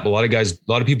the step? A lot of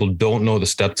people don't know the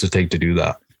steps to take to do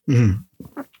that.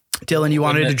 Mm-hmm. Dylan, you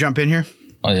wanted to jump in here?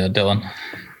 Oh yeah, Dylan.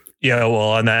 Yeah, well,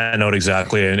 on that note,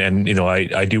 exactly. And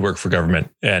I do work for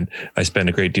government, and I spend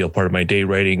a great deal part of my day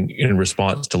writing in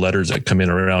response to letters that come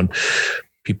in around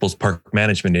people's park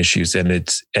management issues. And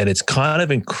it's kind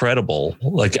of incredible.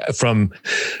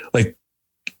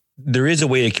 There is a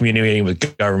way of communicating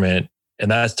with government,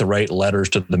 and that's to write letters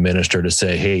to the minister to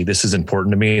say, hey, this is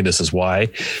important to me. This is why.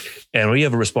 And we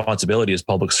have a responsibility as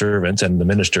public servants and the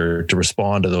minister to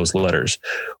respond to those letters.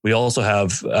 We also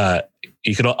have,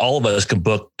 all of us can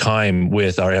book time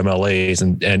with our MLAs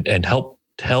and help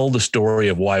tell the story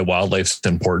of why wildlife is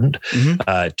important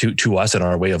to us and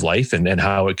our way of life, and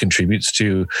how it contributes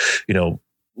to,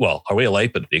 our way of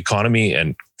life, but the economy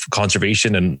and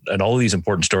conservation and all of these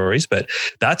important stories. But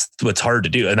that's what's hard to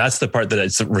do. And that's the part that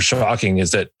it's shocking,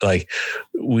 is that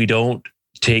we don't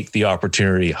take the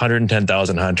opportunity.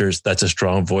 110,000 hunters, that's a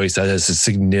strong voice. That has a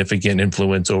significant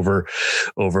influence over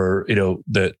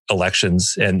the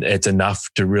elections. And it's enough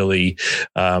to really,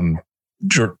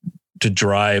 to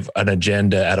drive an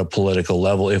agenda at a political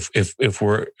level. If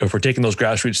we're taking those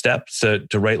grassroots steps to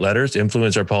write letters,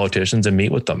 influence our politicians, and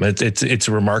meet with them, it's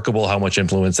remarkable how much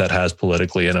influence that has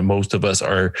politically. And most of us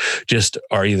are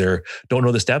either don't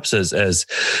know the steps, as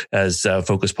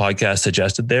Focus Podcast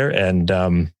suggested there, and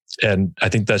I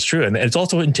think that's true. And it's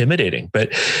also intimidating, but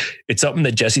it's something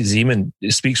that Jesse Zeman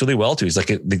speaks really well to. He's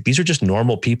like, these are just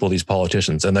normal people, these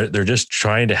politicians, and they're just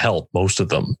trying to help, most of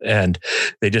them. And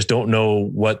they just don't know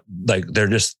what,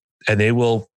 and they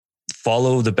will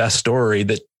follow the best story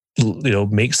that,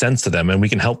 makes sense to them. And we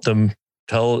can help them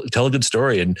tell a good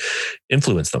story and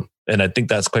influence them. And I think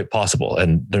that's quite possible.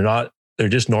 And they're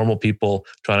just normal people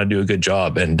trying to do a good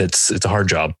job, and it's a hard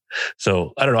job.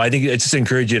 So I don't know. I think it's just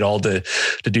encourage you all to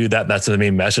do that. That's the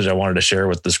main message I wanted to share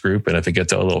with this group. And if it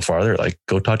gets out a little farther,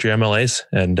 go talk to your MLAs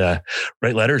and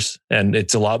write letters. And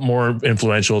it's a lot more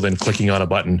influential than clicking on a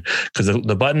button, because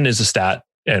the button is a stat,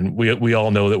 and we all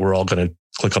know that we're all going to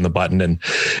click on the button and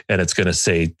it's going to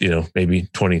say, maybe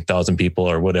 20,000 people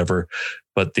or whatever.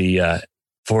 But the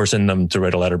forcing them to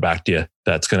write a letter back to you,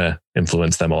 that's going to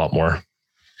influence them a lot more.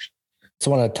 Just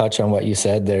want to touch on what you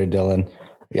said there, Dylan.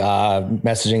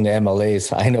 Messaging the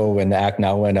MLAs. I know when the Act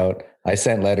Now went out, I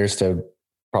sent letters to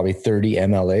probably 30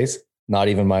 MLAs, not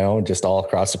even my own, just all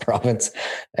across the province.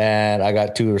 And I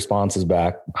got 2 responses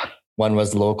back. One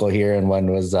was local here, and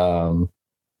one was,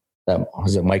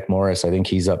 was it Mike Morris? I think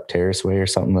he's up Terrace Way or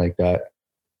something like that.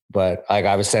 But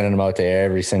I was sending them out to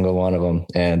every single one of them.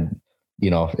 And,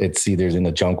 it's either in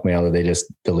the junk mail or they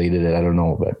just deleted it. I don't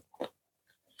know, but.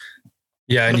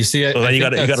 Yeah, and you see it. Well, you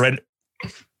got to write.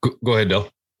 Go ahead, Dale.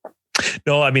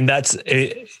 No, I mean there's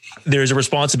a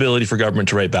responsibility for government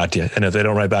to write back to you, and if they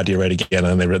don't write back to you, write again,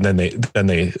 and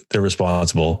they're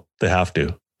responsible. They have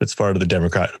to. It's part of the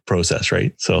democratic process,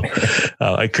 right? So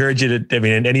I encourage you to. I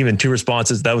mean, and even 2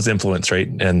 responses, that was influence, right?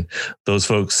 And those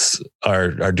folks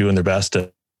are doing their best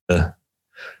to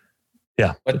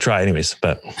try anyways.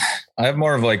 But I have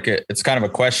more of it's kind of a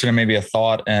question and maybe a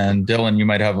thought. And Dylan, you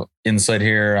might have insight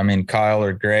here. I mean, Kyle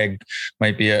or Greg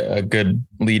might be a good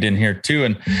lead in here too.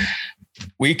 And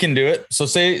we can do it. So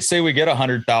say we get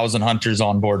 100,000 hunters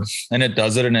on board, and it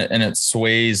does it, and it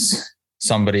sways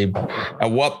somebody.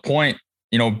 At what point,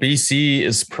 BC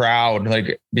is proud,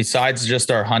 besides just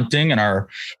our hunting and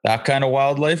that kind of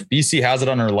wildlife, BC has it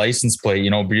on our license plate,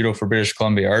 beautiful for British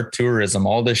Columbia, our tourism,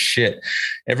 all this shit,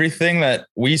 everything that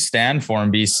we stand for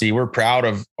in BC. We're proud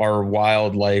of our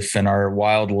wildlife and our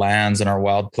wild lands and our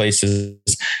wild places.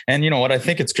 And you know what? I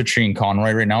think it's Katrine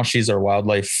Conroy right now. She's our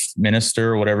wildlife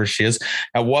minister or whatever she is.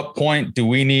 At what point do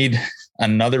we need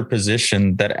another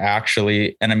position that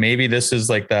actually, and maybe this is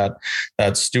that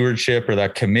stewardship or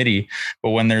that committee, but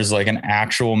when there's an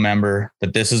actual member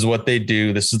that this is what they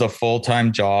do, this is the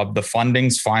full-time job, the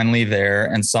funding's finally there,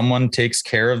 and someone takes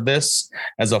care of this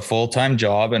as a full-time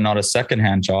job and not a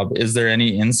secondhand job. Is there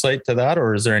any insight to that,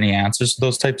 or is there any answers to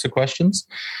those types of questions?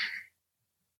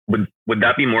 Would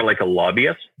that be more like a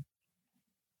lobbyist?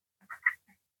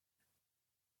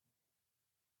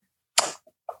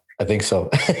 I think so.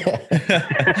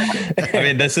 I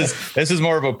mean, this is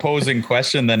more of a posing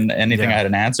question than anything I had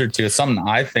an answer to. It's something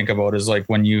I think about is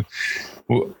when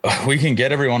we can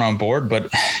get everyone on board, but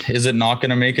is it not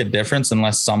going to make a difference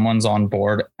unless someone's on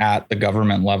board at the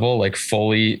government level,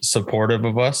 fully supportive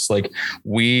of us?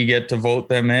 We get to vote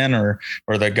them in, or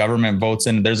the government votes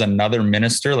in. There's another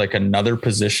minister, another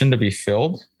position to be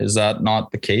filled. Is that not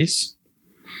the case?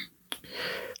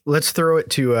 Let's throw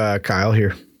it to Kyle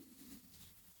here.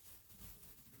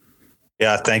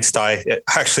 Yeah, thanks, Ty.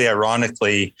 Actually,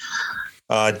 ironically,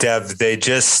 Dev, they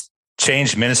just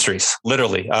changed ministries,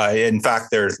 literally. In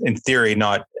fact, they're in theory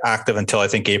not active until I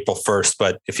think April 1st.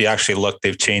 But if you actually look,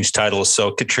 they've changed titles. So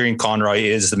Katrine Conroy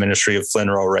is the Ministry of Flynn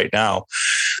Rowe right now.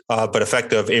 But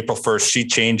effective April 1st, she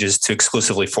changes to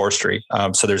exclusively forestry.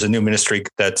 So there's a new ministry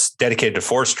that's dedicated to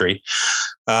forestry.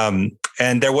 And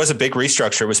there was a big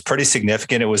restructure. It was pretty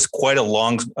significant. It was quite a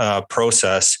long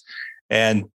process.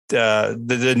 And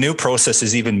the new process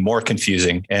is even more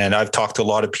confusing. And I've talked to a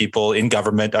lot of people in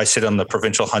government. I sit on the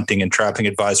provincial hunting and trapping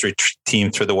advisory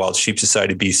team through the Wild Sheep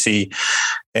Society BC,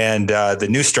 and the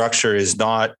new structure is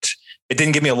not. It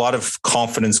didn't give me a lot of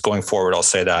confidence going forward. I'll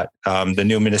say that the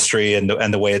new ministry and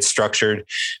the way it's structured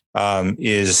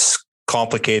is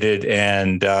complicated,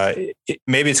 and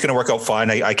maybe it's going to work out fine.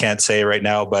 I can't say right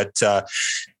now, but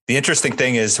the interesting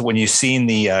thing is when you've seen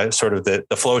the sort of the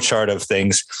flow chart of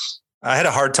things, I had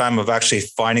a hard time of actually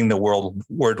finding the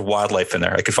word wildlife in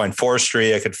there. I could find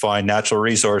forestry, I could find natural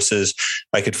resources,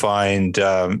 I could find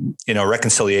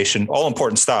reconciliation, all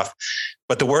important stuff.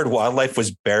 But the word wildlife was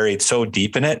buried so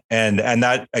deep in it. And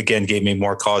that, again, gave me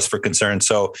more cause for concern.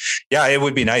 So, yeah, it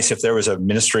would be nice if there was a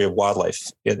Ministry of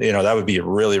Wildlife. That would be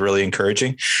really, really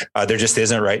encouraging. There just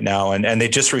isn't right now. And they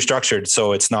just restructured,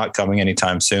 so it's not coming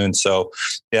anytime soon. So,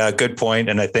 yeah, good point.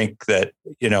 And I think that,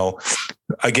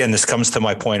 again, this comes to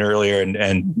my point earlier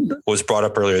and was brought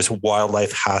up earlier, is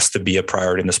wildlife has to be a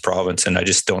priority in this province. And I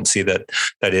just don't see that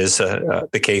is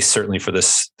the case, certainly for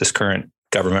this current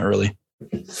government, really.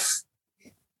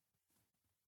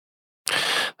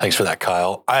 Thanks for that,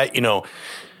 Kyle. I don't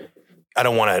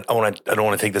want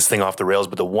to take this thing off the rails,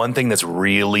 but the one thing that's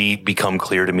really become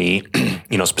clear to me,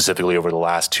 specifically over the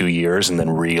last 2 years and then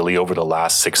really over the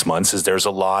last 6 months, is there's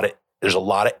a lot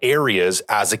of areas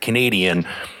as a Canadian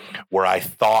where I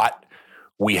thought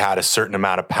we had a certain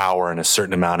amount of power and a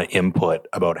certain amount of input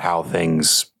about how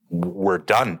things were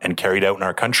done and carried out in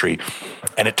our country.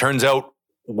 And it turns out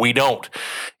we don't.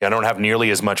 I don't have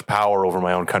nearly as much power over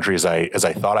my own country as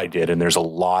I thought I did. And there's a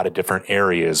lot of different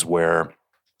areas where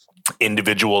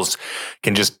individuals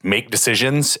can just make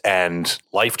decisions and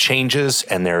life changes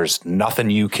and there's nothing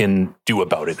you can do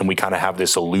about it. And we kind of have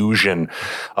this illusion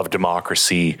of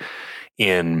democracy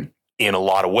in a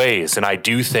lot of ways. And I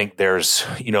do think there's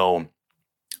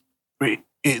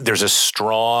a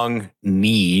strong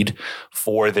need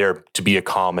for there to be a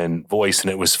common voice. And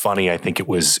it was funny. I think it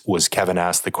was Kevin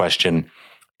asked the question,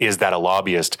 is that a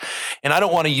lobbyist? And I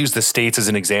don't want to use the States as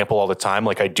an example all the time.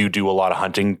 Like I do a lot of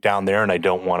hunting down there and I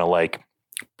don't want to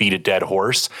beat a dead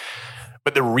horse.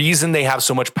 But the reason they have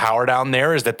so much power down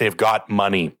there is that they've got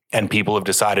money and people have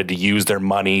decided to use their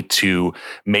money to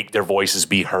make their voices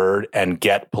be heard and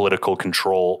get political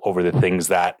control over the things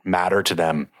that matter to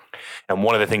them. And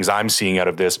one of the things I'm seeing out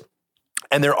of this,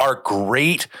 and there are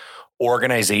great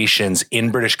organizations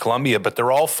in British Columbia, but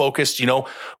they're all focused,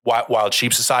 Wild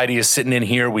Sheep Society is sitting in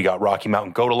here. We got Rocky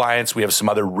Mountain Goat Alliance. We have some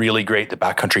other really great, the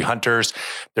Backcountry Hunters.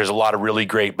 There's a lot of really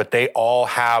great, but they all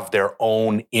have their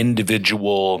own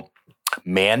individual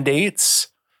mandates.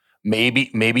 Maybe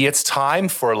it's time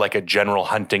for a general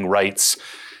hunting rights,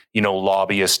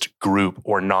 lobbyist group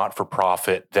or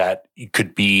not-for-profit that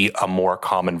could be a more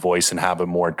common voice and have a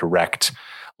more direct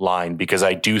line, because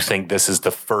I do think this is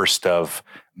the first of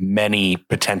many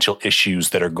potential issues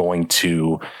that are going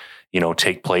to,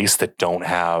 take place that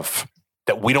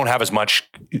we don't have as much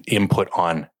input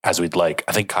on as we'd like.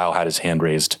 I think Kyle had his hand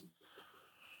raised.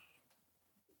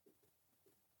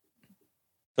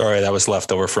 Sorry, that was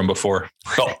left over from before.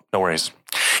 Oh, no worries.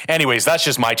 Anyways, that's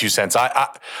just my 2 cents.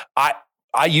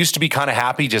 I used to be kind of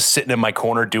happy just sitting in my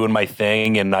corner doing my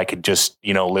thing and I could just,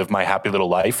 live my happy little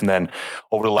life. And then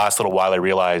over the last little while, I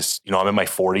realized, I'm in my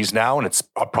 40s now and it's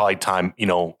probably time,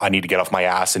 I need to get off my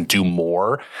ass and do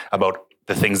more about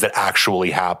the things that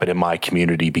actually happen in my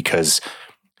community, because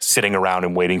sitting around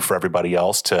and waiting for everybody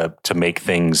else to make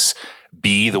things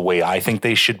be the way I think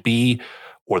they should be,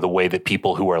 or the way that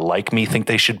people who are like me think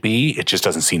they should be, it just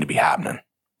doesn't seem to be happening.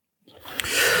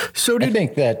 So I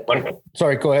think that.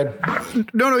 Sorry, go ahead.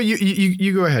 No,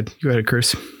 you go ahead. Go ahead,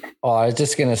 Chris. Oh, I was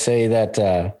just gonna say that,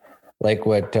 like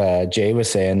what Jay was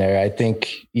saying there. I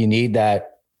think you need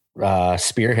that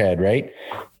spearhead, right?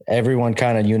 Everyone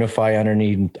kind of unify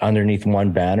underneath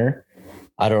one banner.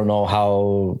 I don't know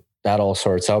how that all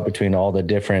sorts out between all the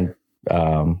different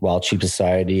Wild Sheep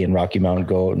Society and Rocky Mountain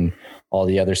Goat and all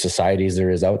the other societies there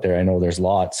is out there. I know there's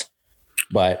lots.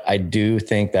 But I do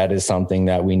think that is something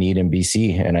that we need in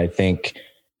BC. And I think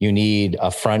you need a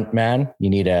front man. You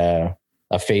need a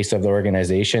face of the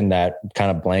organization that kind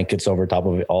of blankets over top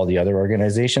of all the other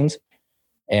organizations.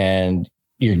 And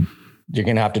you're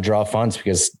going to have to draw funds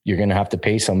because you're going to have to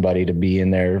pay somebody to be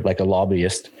in there like a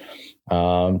lobbyist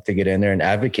to get in there and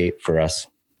advocate for us.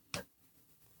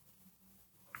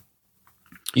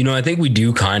 I think we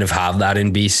do kind of have that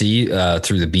in BC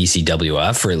through the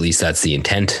BCWF, or at least that's the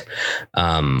intent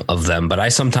of them. But I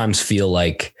sometimes feel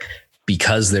like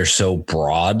because they're so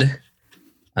broad,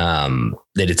 that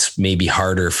it's maybe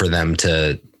harder for them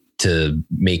to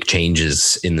make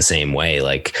changes in the same way.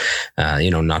 Like,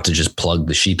 not to just plug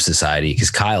the Sheep Society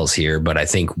because Kyle's here, but I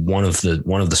think one of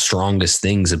the strongest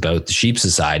things about the Sheep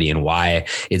Society and why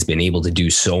it's been able to do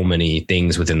so many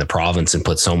things within the province and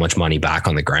put so much money back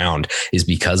on the ground is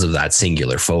because of that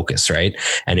singular focus, right?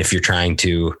 And if you're trying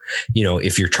to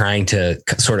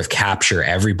sort of capture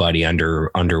everybody under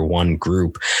one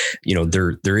group,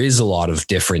 there is a lot of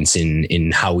difference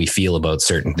in how we feel about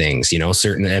certain things,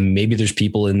 and maybe there's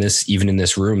people even in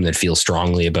this room that feel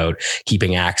strongly about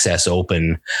keeping access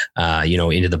open,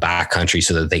 into the backcountry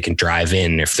so that they can drive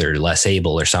in if they're less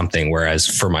able or something. Whereas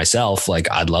for myself, like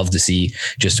I'd love to see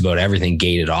just about everything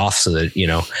gated off so that,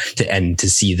 to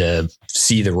see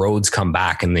the roads come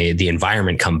back and the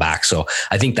environment come back. So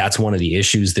I think that's one of the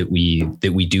issues that we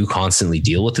do constantly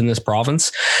deal with in this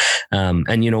province. And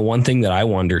one thing that I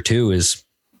wonder too is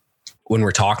when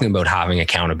we're talking about having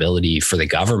accountability for the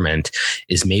government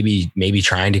is maybe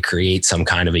trying to create some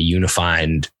kind of a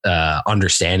unified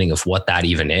understanding of what that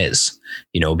even is,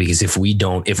 because if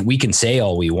we can say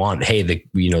all we want, hey,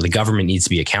 the government needs to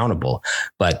be accountable,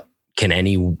 but can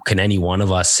any one of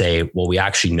us say, well, we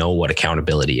actually know what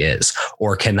accountability is?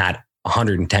 Or can that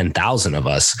 110,000 of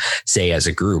us say as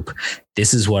a group,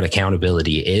 this is what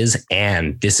accountability is,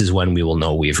 and this is when we will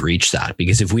know we've reached that?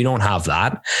 Because if we don't have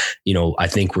that, I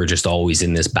think we're just always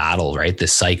in this battle, right?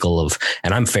 This cycle of,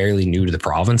 and I'm fairly new to the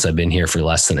province. I've been here for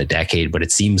less than a decade, but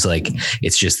it seems like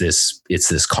it's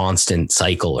this constant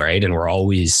cycle, right? And we're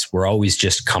always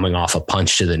just coming off a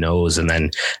punch to the nose and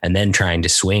then trying to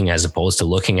swing, as opposed to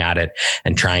looking at it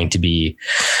and trying to be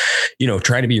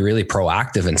really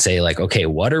proactive and say like, okay,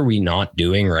 what are we not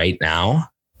doing right now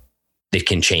that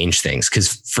can change things?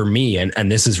 Because for me, and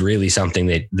this is really something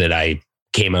that I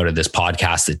came out of this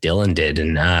podcast that Dylan did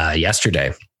and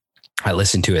yesterday, I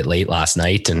listened to it late last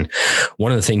night. And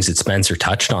one of the things that Spencer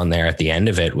touched on there at the end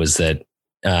of it was that,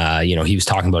 he was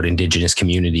talking about Indigenous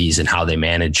communities and how they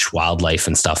manage wildlife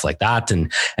and stuff like that. And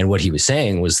what he was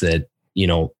saying was that,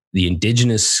 the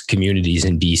Indigenous communities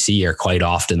in BC are quite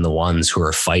often the ones who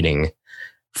are fighting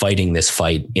this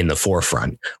fight in the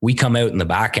forefront. We come out in the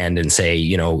back end and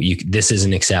say, this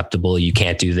isn't acceptable. You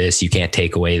can't do this. You can't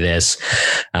take away this.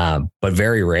 But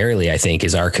very rarely, I think,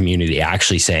 is our community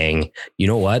actually saying, you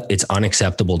know what? It's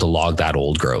unacceptable to log that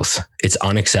old growth. It's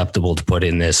unacceptable to put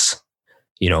in this,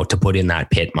 to put in that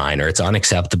pit mine, or it's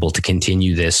unacceptable to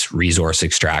continue this resource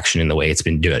extraction in the way it's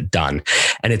been done.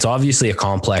 And it's obviously a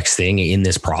complex thing in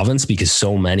this province because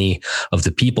so many of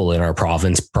the people in our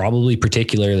province, probably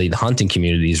particularly the hunting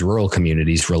communities, rural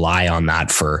communities, rely on that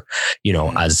for,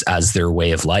 as their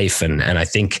way of life. And I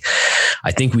think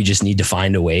we just need to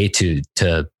find a way to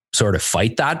sort of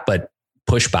fight that, but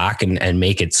push back and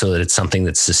make it so that it's something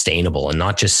that's sustainable and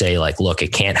not just say like, look,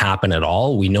 it can't happen at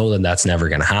all. We know that that's never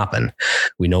going to happen.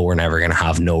 We know we're never going to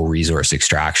have no resource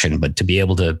extraction, but to be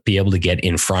able to get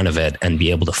in front of it and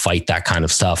be able to fight that kind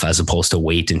of stuff, as opposed to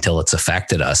wait until it's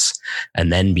affected us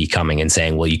and then be coming and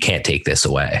saying, well, you can't take this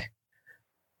away.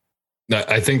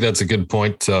 I think that's a good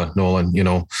point, Nolan.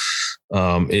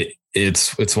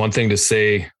 It's one thing to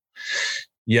say,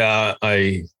 yeah,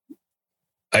 I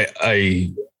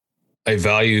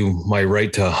value my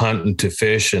right to hunt and to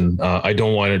fish, and I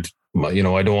don't want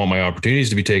my opportunities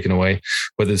to be taken away.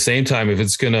 But at the same time,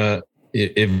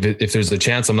 if there's a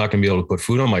chance I'm not going to be able to put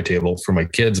food on my table for my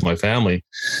kids, my family,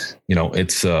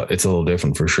 it's a little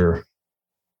different for sure.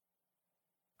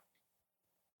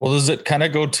 Well, does it kind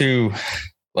of go to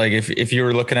like, if you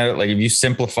were looking at it, like if you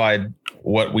simplified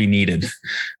what we needed,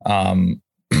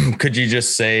 could you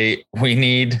just say we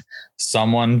need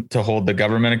someone to hold the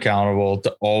government accountable,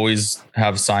 to always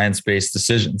have science-based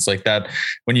decisions like that?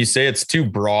 When you say it's too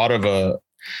broad of a,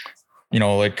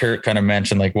 like Kurt kind of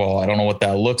mentioned, like, well, I don't know what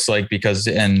that looks like because,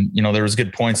 and there was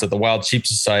good points that the Wild Sheep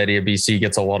Society of BC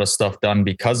gets a lot of stuff done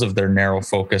because of their narrow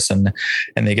focus and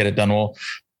they get it done. Well,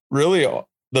 really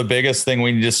the biggest thing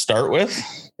we need to start with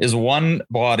is one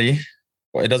body.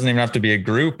 It doesn't even have to be a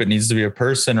group. It needs to be a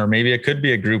person, or maybe it could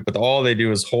be a group, but all they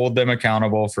do is hold them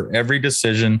accountable for every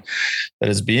decision that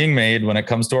is being made when it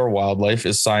comes to our wildlife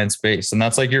is science-based. And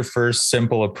that's like your first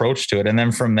simple approach to it. And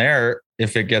then from there,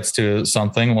 if it gets to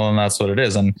something, well, then that's what it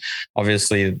is. And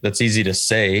obviously that's easy to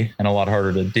say and a lot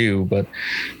harder to do, but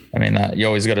I mean, you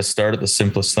always got to start at the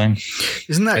simplest thing.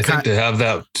 Isn't that I think to have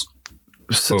that.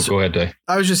 Go ahead, Dave.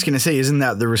 I was just going to say, isn't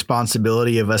that the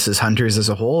responsibility of us as hunters as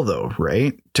a whole, though,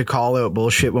 right? To call out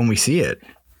bullshit when we see it.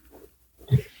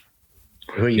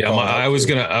 Yeah, I was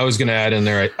gonna add in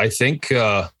there. I think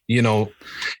it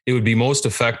would be most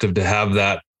effective to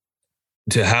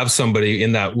have somebody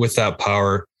in that with that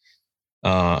power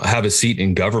have a seat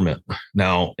in government.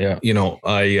 Now,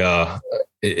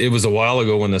 it was a while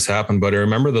ago when this happened, but I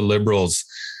remember the Liberals,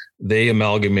 they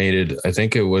amalgamated, I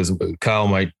think it was, Kyle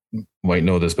might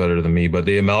know this better than me, but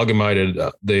they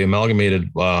amalgamated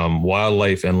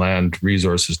wildlife and land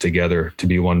resources together to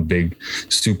be one big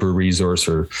super resource,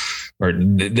 or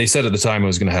they said at the time it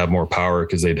was going to have more power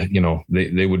because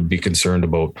they would be concerned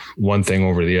about one thing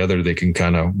over the other. They can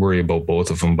kind of worry about both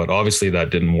of them, but obviously that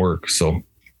didn't work. So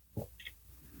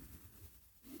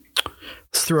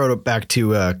let's throw it back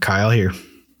to Kyle here.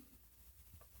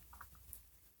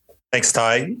 Thanks,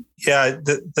 Ty. Yeah,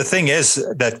 the thing is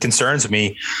that concerns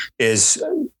me is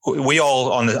we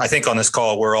all I think on this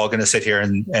call, we're all going to sit here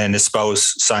and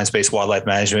espouse science-based wildlife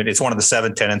management. It's one of the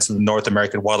 7 tenets of the North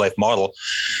American wildlife model.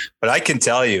 But I can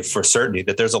tell you for certainty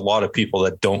that there's a lot of people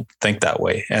that don't think that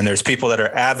way. And there's people that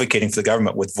are advocating for the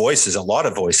government with voices, a lot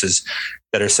of voices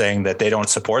that are saying that they don't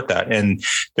support that. And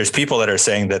there's people that are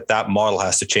saying that model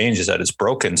has to change, is that it's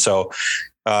broken. So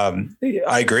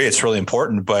I agree, it's really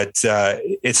important, but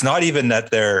it's not even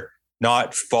that they're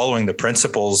not following the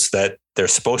principles that they're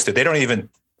supposed to. They don't even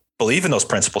believe in those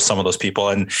principles, some of those people.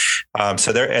 And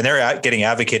so they're getting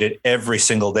advocated every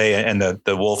single day. And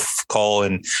the wolf call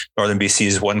in Northern BC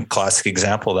is one classic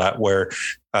example of that, where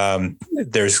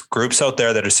there's groups out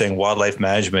there that are saying wildlife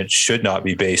management should not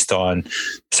be based on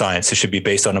science. It should be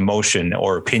based on emotion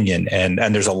or opinion. And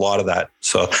there's a lot of that.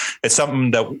 So it's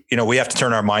something that, we have to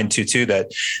turn our mind to,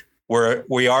 that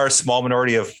we are a small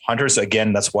minority of hunters.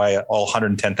 Again, that's why all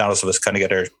 110,000 of us kind of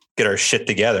get our shit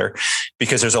together,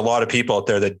 because there's a lot of people out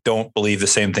there that don't believe the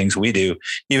same things we do,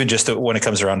 even just when it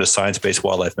comes around to science-based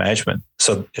wildlife management.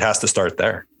 So it has to start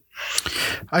there.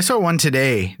 I saw one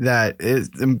today that is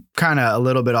kind of a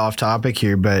little bit off topic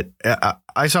here, but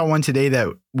I saw one today that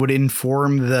would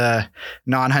inform the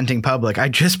non-hunting public. I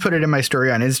just put it in my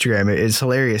story on Instagram. It's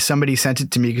hilarious. Somebody sent it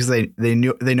to me because they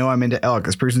know I'm into elk.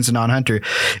 This person's a non-hunter.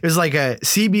 It was like a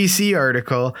CBC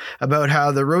article about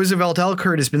how the Roosevelt elk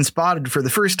herd has been spotted for the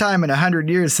first time in 100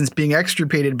 years since being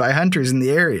extirpated by hunters in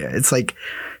the area. It's like,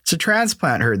 it's a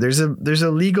transplant herd. There's a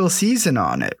legal season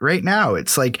on it right now.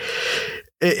 It's like,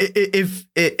 it's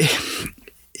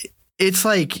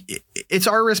like, it's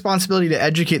our responsibility to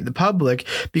educate the public,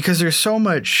 because there's so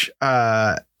much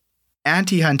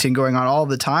anti-hunting going on all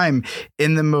the time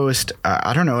in the most,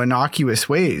 innocuous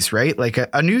ways, right? Like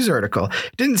a news article.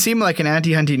 It didn't seem like an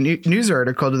anti-hunting news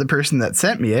article to the person that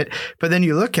sent me it, but then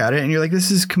you look at it and you're like,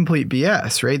 this is complete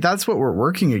BS, right? That's what we're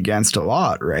working against a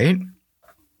lot, right?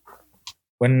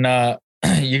 When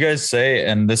you guys say,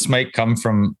 and this might come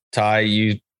from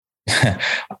Ty,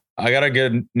 I got a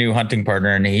good new hunting partner,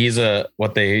 and he's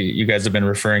what you guys have been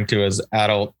referring to as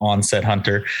adult onset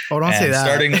hunter. Oh, don't say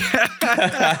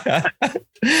that.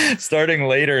 Starting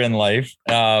later in life,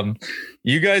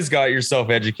 you guys got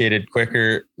yourself educated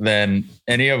quicker than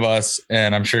any of us,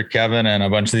 and I'm sure Kevin and a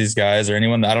bunch of these guys, or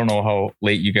anyone. I don't know how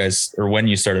late you guys or when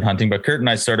you started hunting, but Kurt and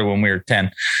I started when we were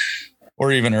 10.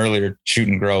 Or even earlier,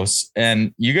 shooting grouse.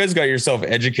 And you guys got yourself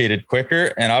educated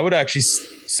quicker, and I would actually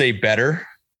say better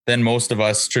than most of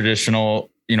us traditional,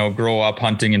 grow up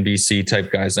hunting in BC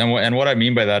type guys. And what I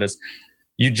mean by that is,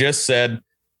 you just said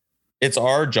it's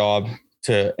our job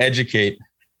to educate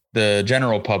the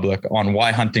general public on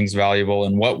why hunting's valuable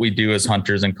and what we do as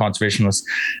hunters and conservationists.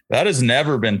 That has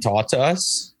never been taught to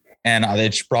us. And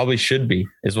it probably should be,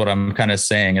 is what I'm kind of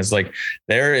saying, is like,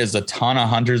 there is a ton of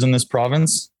hunters in this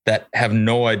province that have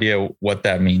no idea what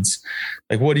that means.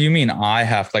 Like, what do you mean?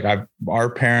 Our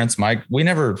parents, we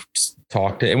never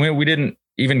talked to, and we didn't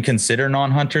even consider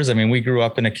non-hunters. I mean, we grew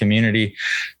up in a community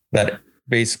that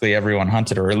basically everyone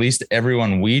hunted, or at least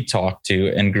everyone we talked to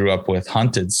and grew up with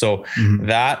hunted. So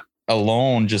that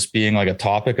alone, just being like a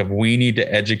topic of, we need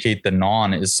to educate the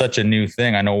non, is such a new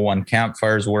thing. I know One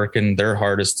Campfire's working their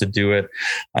hardest to do it.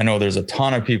 I know there's a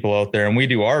ton of people out there, and we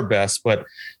do our best, but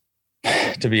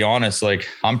to be honest, like,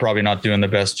 I'm probably not doing the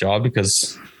best job,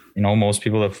 because most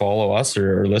people that follow us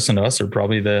or listen to us are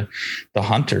probably the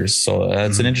hunters. So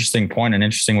that's an interesting point, an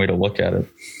interesting way to look at it.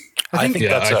 I think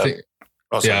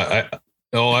I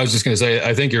was just going to say,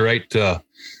 I think you're right,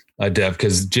 Dev,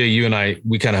 because Jay, you and I,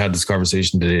 we kind of had this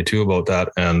conversation today too about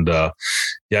that. And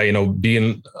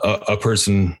being a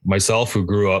person myself who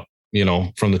grew up,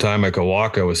 from the time I could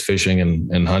walk, I was fishing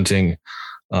and hunting.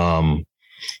 I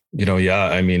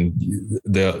mean,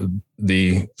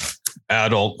 the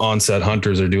adult onset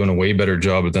hunters are doing a way better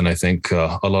job than I think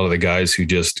a lot of the guys who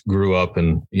just grew up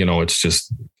and, it's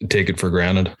just take it for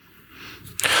granted.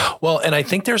 Well, and I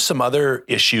think there's some other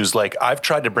issues. Like, I've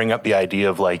tried to bring up the idea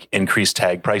of like increased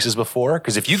tag prices before,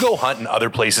 because if you go hunt in other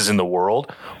places in the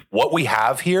world, what we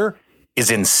have here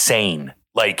is insane.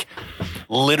 Like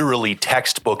literally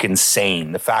textbook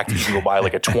insane. The fact that you can go buy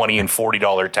like a $20 and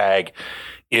 $40 tag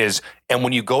is, and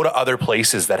when you go to other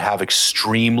places that have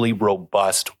extremely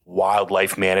robust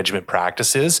wildlife management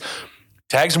practices,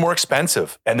 tags are more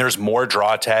expensive, and there's more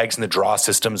draw tags, and the draw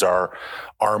systems are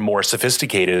more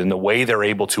sophisticated. And the way they're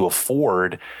able to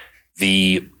afford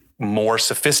the more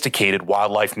sophisticated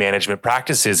wildlife management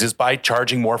practices is by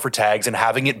charging more for tags and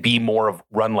having it be more of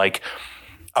run like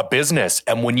a business.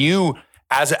 And when you,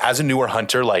 as a newer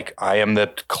hunter, like I am the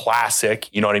classic,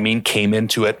 you know what I mean, came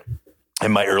into it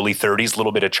in my early 30s, a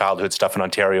little bit of childhood stuff in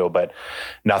Ontario, but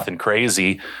nothing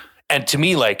crazy. And to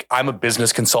me, like, I'm a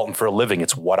business consultant for a living.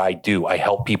 It's what I do. I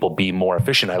help people be more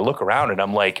efficient. I look around and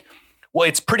I'm like, well,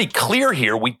 it's pretty clear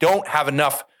here. We don't have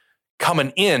enough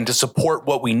coming in to support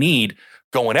what we need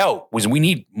going out. We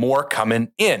need more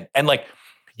coming in. And like,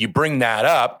 you bring that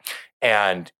up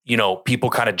and, you know, people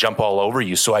kind of jump all over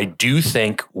you. So I do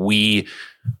think we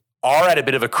are at a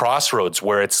bit of a crossroads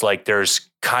where it's like, there's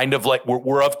kind of like,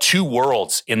 we're of two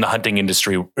worlds in the hunting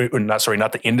industry, not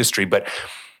the industry, but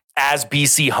as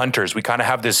BC hunters, we kind of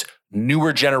have this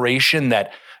newer generation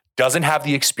that doesn't have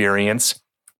the experience,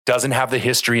 doesn't have the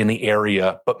history in the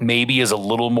area, but maybe is a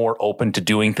little more open to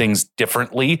doing things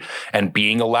differently and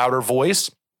being a louder voice.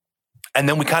 And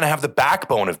then we kind of have the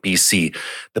backbone of BC,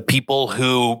 the people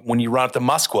who, when you run at the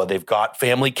Muskwa, they've got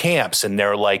family camps and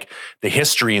they're like the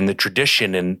history and the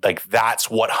tradition. And like, that's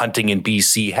what hunting in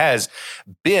BC has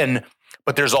been.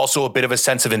 But there's also a bit of a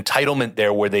sense of entitlement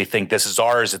there where they think this is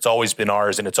ours. It's always been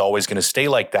ours and it's always going to stay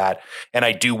like that. And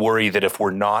I do worry that if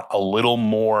we're not a little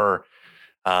more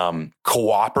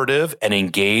cooperative and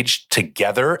engaged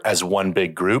together as one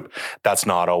big group, that's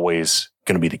not always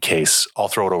going to be the case. I'll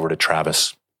throw it over to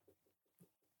Travis.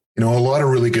 You know, a lot of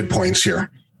really good points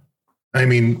here. I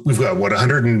mean, we've got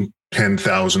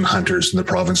 110,000 hunters in the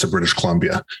province of British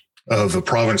Columbia, of a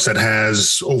province that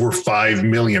has over 5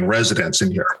 million residents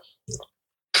in here.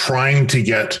 Trying to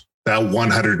get that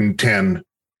 110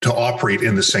 to operate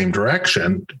in the same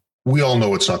direction, we all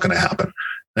know it's not going to happen.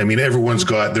 I mean, everyone's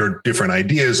got their different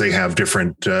ideas. They have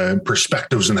different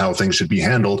perspectives on how things should be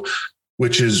handled,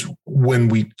 which is when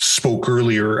we spoke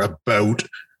earlier about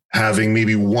having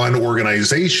maybe one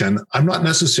organization. I'm not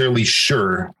necessarily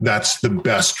sure that's the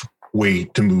best way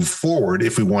to move forward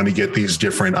if we want to get these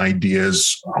different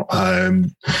ideas,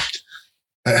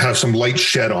 have some light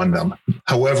shed on them.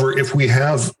 However, if we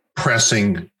have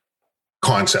pressing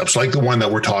concepts like the one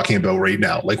that we're talking about right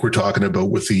now, like we're talking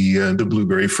about with the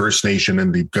Blueberry First Nation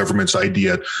and the government's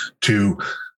idea to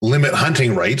limit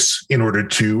hunting rights in order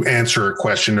to answer a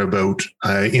question about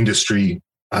industry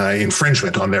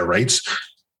infringement on their rights,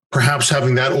 perhaps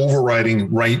having that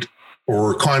overriding right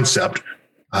or concept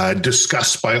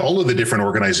discussed by all of the different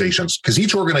organizations, because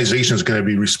each organization is going to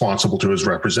be responsible to its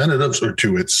representatives or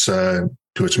to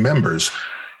its members.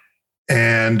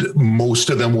 And most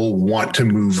of them will want to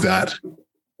move that.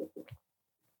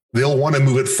 They'll want to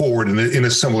move it forward in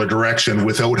a similar direction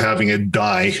without having it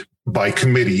die by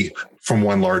committee from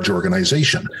one large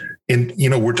organization. And, you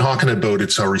know, we're talking about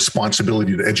it's our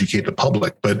responsibility to educate the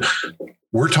public, but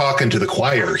we're talking to the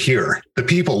choir here. The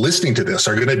people listening to this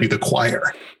are going to be the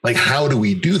choir. Like, how do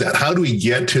we do that? How do we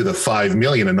get to the 5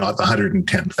 million and not the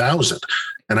 110,000?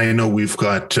 And I know we've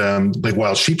got, like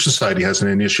Wild Sheep Society has an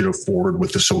initiative forward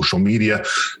with the social media.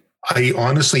 I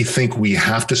honestly think we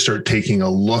have to start taking a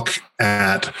look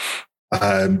at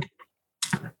the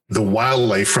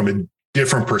wildlife from a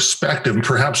different perspective, and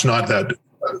perhaps not that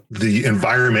the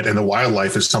environment and the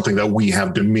wildlife is something that we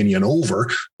have dominion over,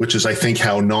 which is, I think,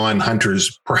 how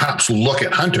non-hunters perhaps look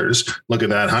at hunters. Look at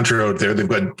that hunter out there.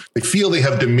 They feel they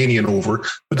have dominion over,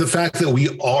 but the fact that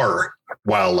we are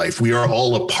wildlife, we are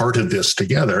all a part of this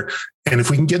together. And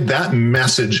if we can get that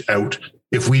message out,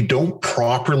 if we don't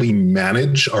properly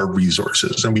manage our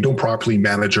resources and we don't properly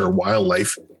manage our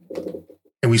wildlife,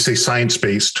 and we say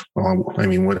science-based, I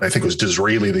mean, what I think was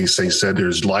Disraeli, they said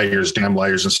there's liars, damn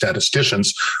liars, and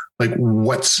statisticians. Like,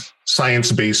 what's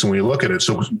science-based when we look at it?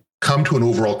 So come to an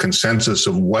overall consensus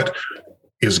of what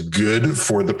is good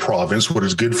for the province, what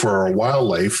is good for our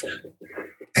wildlife,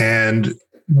 and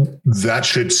that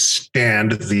should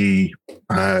stand the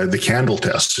candle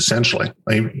test, essentially.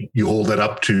 I mean, you hold that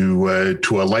up to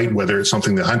a light, whether it's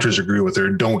something the hunters agree with or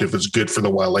don't. If it's good for the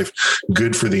wildlife,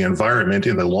 good for the environment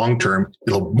in the long term,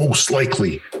 it'll most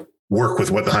likely work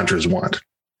with what the hunters want.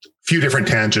 A few different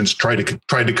tangents, try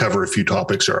to cover a few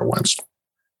topics at once.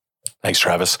 Thanks,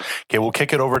 Travis. Okay, we'll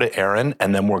kick it over to Aaron,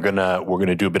 and then we're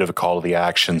gonna do a bit of a call to the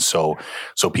action, so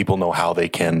people know how they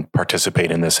can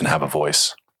participate in this and have a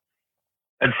voice.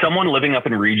 As someone living up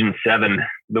in Region 7,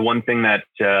 the one thing that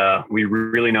we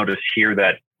really notice here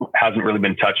that hasn't really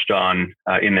been touched on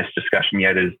in this discussion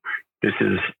yet is this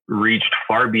has reached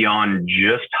far beyond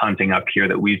just hunting up here,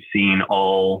 that we've seen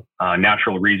all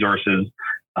natural resources,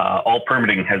 all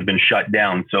permitting has been shut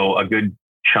down. So a good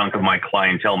chunk of my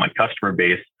clientele, my customer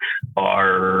base,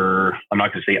 are, I'm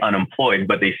not going to say unemployed,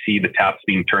 but they see the taps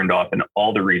being turned off in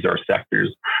all the resource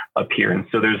sectors up here. And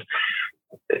so there's,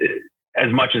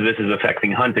 as much as this is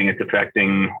affecting hunting, it's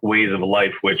affecting ways of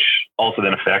life, which also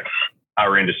then affects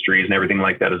our industries and everything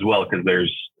like that as well, because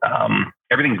there's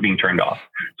everything's being turned off.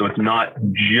 So it's not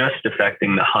just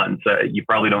affecting the hunts. You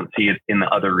probably don't see it in the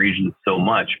other regions so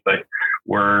much, but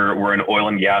we're an oil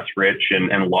and gas rich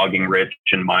and logging rich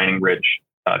and mining rich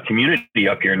community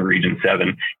up here in Region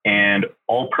 7, and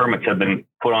all permits have been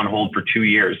put on hold for 2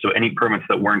 years. So any permits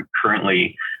that weren't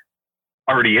currently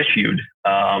already issued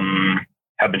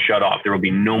have been shut off. There will be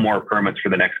no more permits for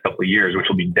the next couple of years, which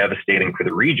will be devastating for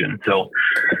the region. So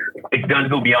it does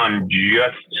go beyond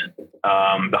just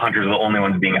the hunters are the only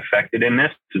ones being affected in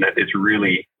this, and that it's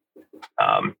really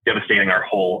devastating our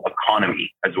whole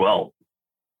economy as well.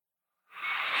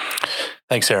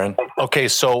 Thanks, Aaron. Okay,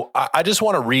 so I just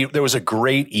want to read, there was a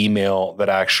great email that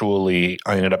actually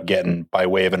I ended up getting by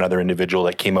way of another individual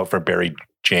that came out from Barry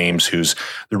James, who's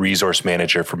the resource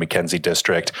manager for Mackenzie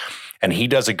District. And he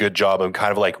does a good job of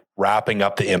kind of like wrapping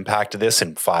up the impact of this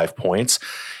in 5 points.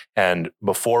 And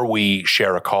before we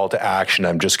share a call to action,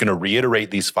 I'm just going to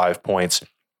reiterate these 5 points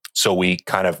so we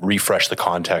kind of refresh the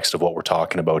context of what we're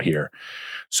talking about here.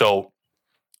 So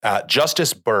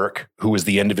Justice Burke, who is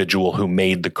the individual who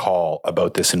made the call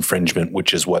about this infringement,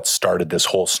 which is what started this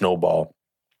whole snowball,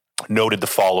 noted the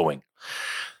following: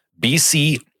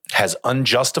 BC has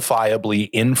unjustifiably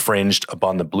infringed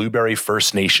upon the Blueberry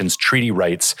First Nations treaty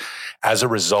rights as a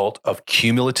result of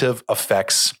cumulative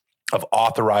effects of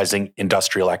authorizing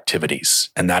industrial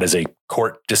activities. And that is a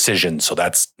court decision, so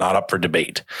that's not up for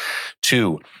debate.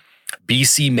 2,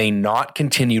 BC may not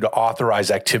continue to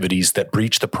authorize activities that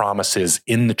breach the promises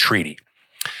in the treaty.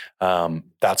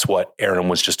 That's what Aaron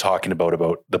was just talking about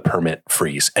the permit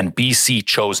freeze. And BC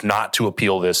chose not to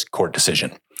appeal this court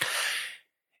decision.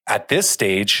 At this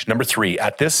stage, number 3,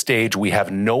 at this stage, we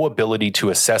have no ability to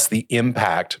assess the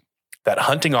impact that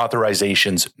hunting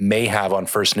authorizations may have on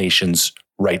First Nations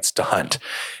rights to hunt.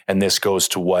 And this goes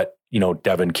to what,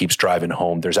 Devin keeps driving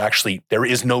home. There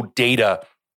is no data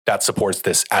that supports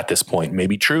this at this point. May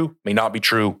be true, may not be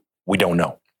true. We don't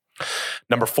know.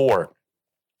 Number 4,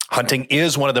 hunting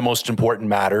is one of the most important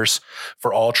matters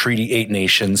for all Treaty 8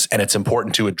 nations, and it's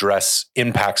important to address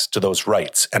impacts to those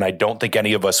rights. And I don't think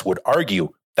any of us would argue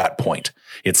that point.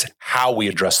 It's how we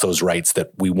address those rights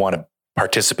that we want to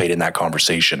participate in that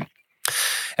conversation.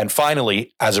 And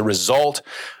finally, as a result,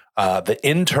 the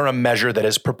interim measure that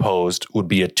is proposed would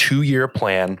be a 2-year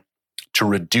plan to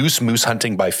reduce moose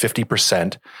hunting by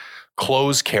 50%,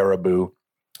 close caribou,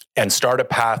 and start a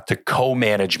path to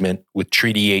co-management with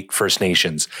Treaty 8 First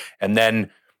Nations. And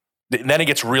then it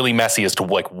gets really messy as to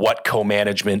what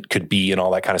co-management could be and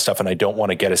all that kind of stuff. And I don't want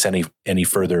to get us any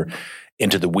further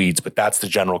into the weeds, but that's the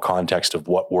general context of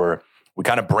what we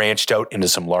kind of branched out into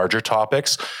some larger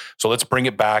topics. So let's bring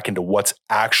it back into what's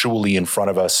actually in front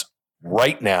of us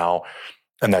right now.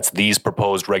 And that's these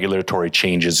proposed regulatory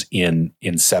changes in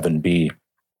 7B.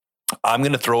 I'm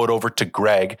going to throw it over to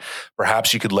Greg.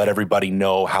 Perhaps you could let everybody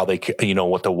know how they,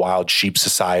 what the Wild Sheep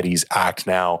Society's Act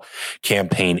Now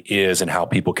campaign is and how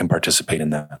people can participate in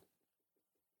that.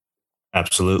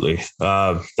 Absolutely.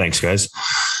 Thanks, guys.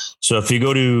 So if you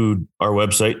go to our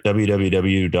website,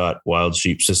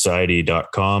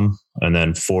 www.wildsheepsociety.com and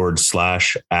then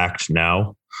 /Act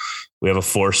Now, we have a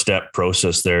 4-step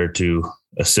process there to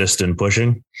assist in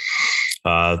pushing.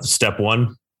 Step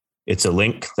 1, it's a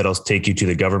link that'll take you to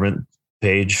the government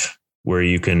page where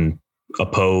you can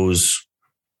oppose,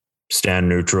 stand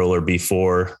neutral, or be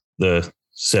for the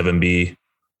 7B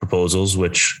proposals,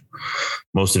 which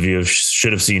most of you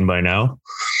should have seen by now.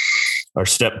 Our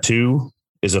step 2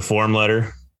 is a form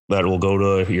letter that will go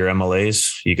to your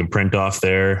MLAs. You can print off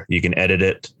there. You can edit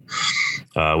it.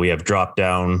 We have drop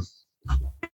down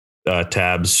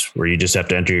tabs where you just have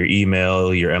to enter your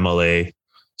email, your MLA.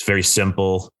 It's very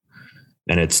simple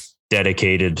and it's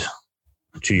dedicated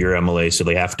to your MLA, so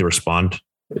they have to respond.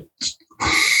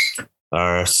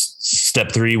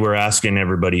 Step 3, we're asking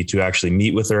everybody to actually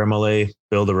meet with their MLA,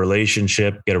 build a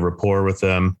relationship, get a rapport with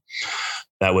them.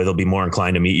 That way they'll be more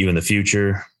inclined to meet you in the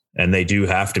future. And they do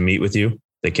have to meet with you.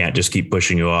 They can't just keep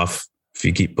pushing you off. If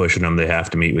you keep pushing them, they have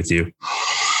to meet with you.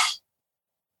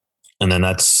 And then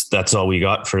that's all we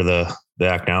got for the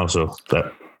Act Now. So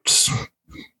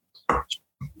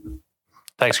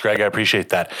Thanks, Greg. I appreciate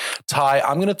that. Ty,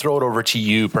 I'm going to throw it over to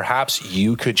you. Perhaps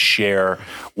you could share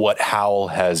what Howl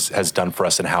has done for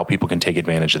us and how people can take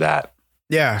advantage of that.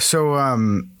 Yeah.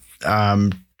 So,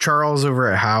 Charles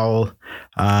over at Howl,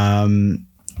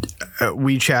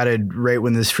 we chatted right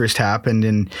when this first happened,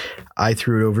 and I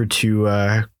threw it over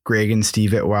to Greg and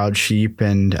Steve at Wild Sheep,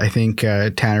 and I think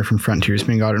Tanner from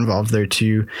Frontiersman got involved there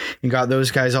too, and got those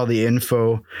guys all the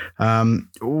info.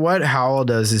 What Howl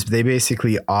does is they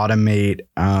basically automate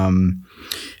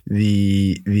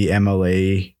the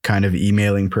MLA kind of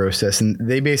emailing process, and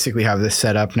they basically have this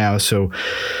set up now. So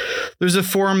there's a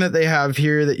form that they have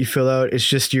here that you fill out. It's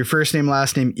just your first name,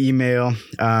 last name, email.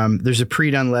 There's a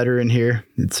pre-done letter in here.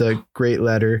 It's a great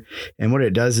letter. And what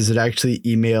it does is it actually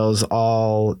emails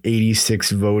all 86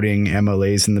 voting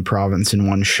MLAs in the province in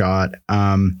one shot.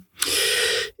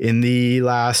 In the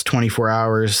last 24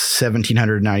 hours,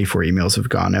 1,794 emails have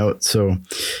gone out. So,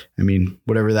 I mean,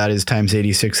 whatever that is times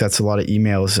 86, that's a lot of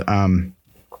emails.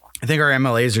 I think our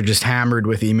MLAs are just hammered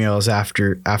with emails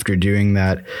after doing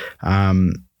that.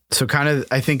 So kind of,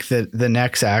 I think that the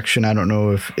next action, I don't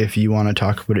know if you want to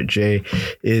talk about it, Jay,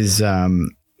 is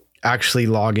actually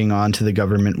logging on to the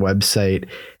government website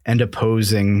and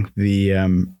opposing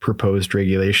the proposed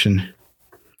regulation.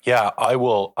 Yeah, I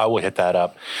will hit that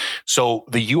up. So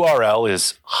the URL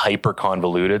is hyper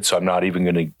convoluted, so I'm not even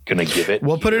going to give it.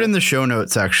 We'll put it in the show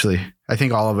notes, actually. I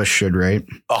think all of us should, right?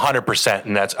 100%.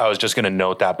 And I was just going to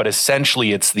note that. But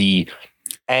essentially, it's the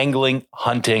angling,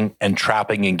 hunting, and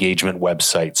trapping engagement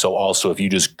website. So also, if you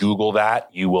just Google that,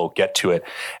 you will get to it.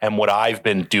 And what I've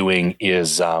been doing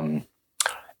is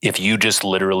if you just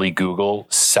literally Google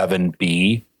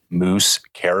 7B moose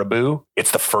caribou,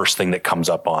 it's the first thing that comes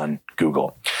up on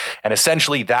Google. And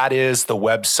essentially that is the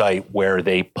website where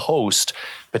they post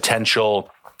potential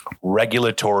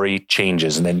regulatory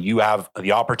changes. And then you have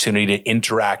the opportunity to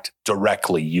interact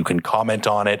directly. You can comment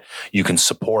on it. You can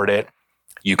support it.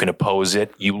 You can oppose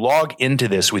it. You log into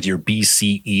this with your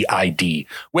BCE ID,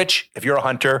 which if you're a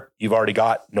hunter, you've already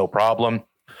got, no problem.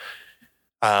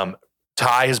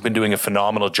 Ty has been doing a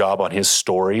phenomenal job on his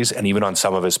stories, and even on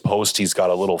some of his posts, he's got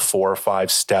a little 4 or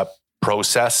 5 step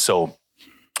process. So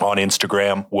on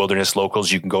Instagram, Wilderness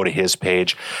Locals, you can go to his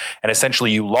page, and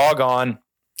essentially you log on,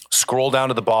 scroll down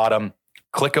to the bottom,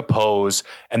 click oppose,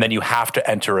 and then you have to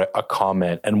enter a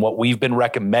comment. And what we've been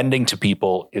recommending to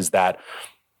people is that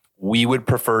we would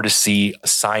prefer to see a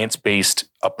science-based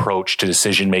approach to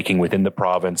decision-making within the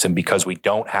province. And because we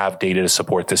don't have data to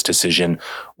support this decision,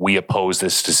 we oppose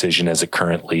this decision as it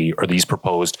currently, or these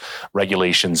proposed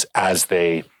regulations as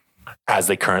they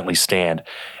currently stand.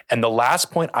 And the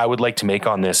last point I would like to make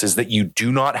on this is that you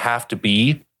do not have to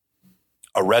be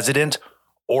a resident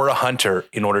or a hunter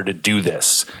in order to do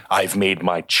this. I've made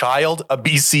my child a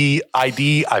BC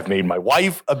ID. I've made my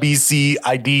wife a BC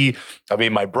ID. I've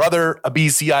made my brother a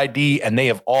BC ID, and they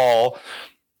have all,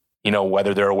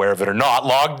 whether they're aware of it or not,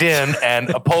 logged in and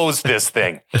opposed this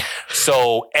thing.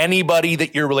 So anybody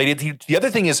that you're related to, the other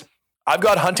thing is I've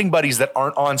got hunting buddies that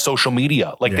aren't on social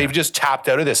media. They've just tapped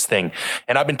out of this thing.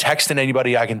 And I've been texting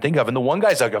anybody I can think of. And the one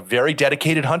guy's like a very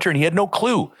dedicated hunter, and he had no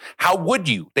clue. How would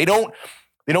you? They don't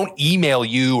email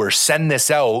you or send this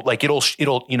out.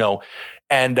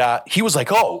 And he was like,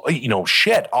 oh,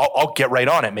 shit, I'll get right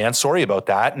on it, man. Sorry about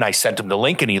that. And I sent him the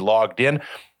link and he logged in.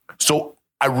 So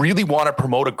I really want to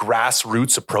promote a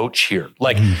grassroots approach here.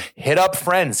 Hit up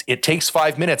friends. It takes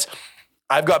 5 minutes.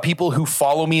 I've got people who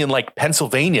follow me in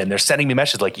Pennsylvania, and they're sending me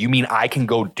messages like, you mean I can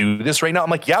go do this right now? I'm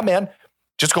like, yeah, man,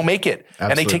 just go make it.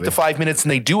 Absolutely. And they take the 5 minutes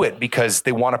and they do it because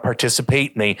they want to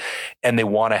participate and they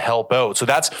want to help out. So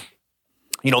that's,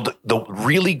 the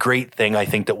really great thing I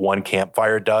think that One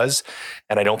Campfire does,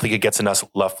 and I don't think it gets enough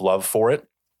love for it,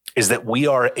 is that we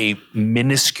are a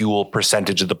minuscule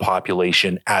percentage of the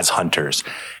population as hunters.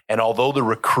 And although the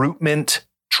recruitment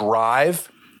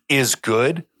drive is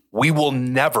good, we will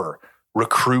never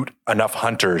recruit enough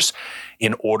hunters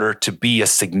in order to be a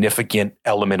significant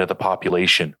element of the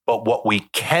population. But what we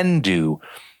can do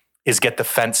is get the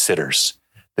fence sitters,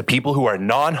 the people who are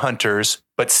non-hunters,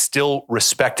 but still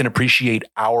respect and appreciate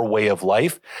our way of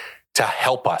life, to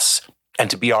help us and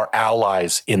to be our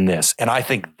allies in this. And I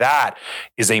think that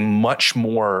is a much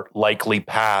more likely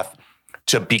path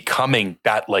to becoming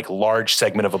that large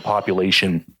segment of a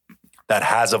population that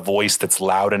has a voice that's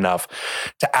loud enough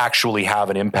to actually have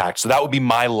an impact. So that would be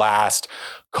my last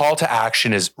call to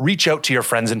action, is reach out to your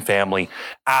friends and family,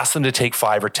 ask them to take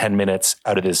 5 or 10 minutes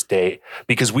out of this day,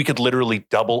 because we could literally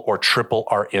double or triple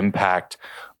our impact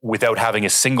without having a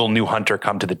single new hunter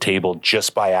come to the table,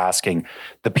 just by asking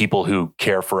the people who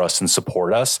care for us and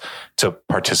support us to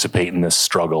participate in this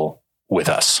struggle with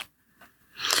us.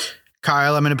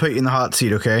 Kyle, I'm going to put you in the hot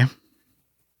seat, okay?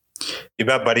 You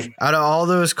bet, buddy. Out of all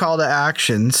those call to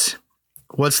actions,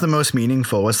 what's the most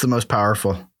meaningful? What's the most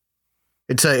powerful?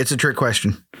 It's a trick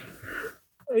question.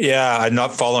 Yeah, I'm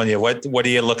not following you. What are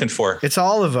you looking for? It's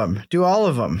all of them. Do all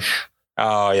of them.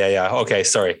 Oh, yeah. Okay,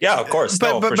 sorry. Yeah, of course.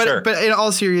 For sure. But in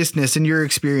all seriousness, in your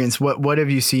experience, what have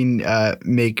you seen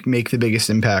make the biggest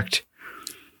impact?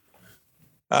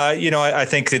 I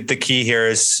think that the key here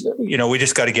is, we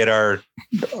just got to get our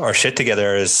shit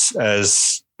together as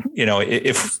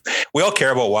if we all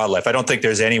care about wildlife. I don't think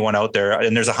there's anyone out there,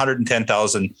 and there's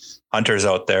 110,000 hunters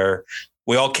out there.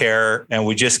 We all care, and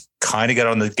we just kind of get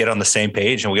on the same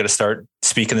page, and we got to start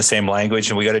speaking the same language,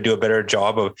 and we got to do a better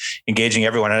job of engaging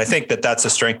everyone. And I think that that's the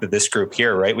strength of this group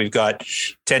here, right? We've got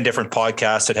 10 different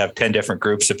podcasts that have 10 different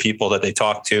groups of people that they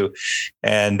talk to.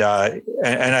 And I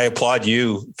applaud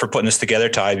you for putting this together,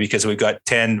 Ty, because we've got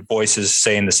 10 voices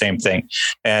saying the same thing,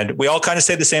 and we all kind of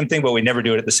say the same thing, but we never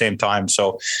do it at the same time.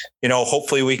 So,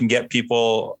 hopefully we can get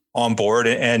people on board.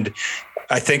 And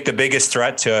I think the biggest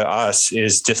threat to us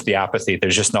is just the apathy.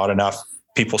 There's just not enough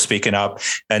people speaking up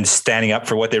and standing up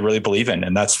for what they really believe in.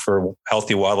 And that's for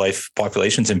healthy wildlife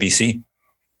populations in BC.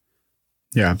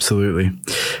 Yeah, absolutely.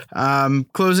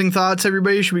 Closing thoughts,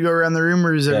 everybody? Should we go around the room,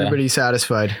 or is everybody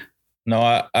satisfied? No,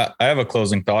 I have a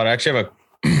closing thought. I actually have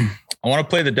I want to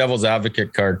play the devil's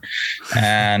advocate card,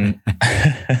 and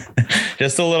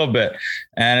just a little bit.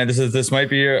 And this might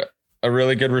be a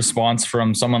really good response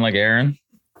from someone like Aaron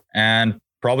and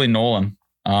probably Nolan.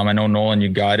 I know, Nolan, you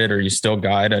guided, or you still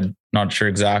guide. I'm not sure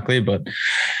exactly, but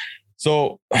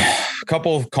so a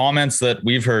couple of comments that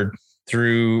we've heard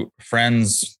through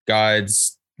friends,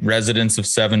 guides, residents of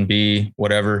 7B,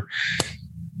 whatever.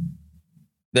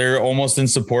 They're almost in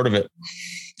support of it.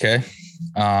 Okay.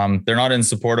 They're not in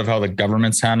support of how the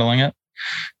government's handling it,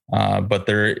 but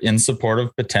they're in support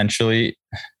of potentially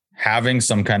having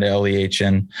some kind of LEH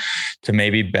in to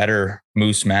maybe better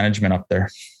moose management up there.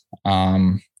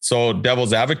 So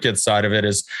devil's advocate side of it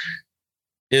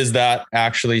is that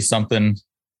actually something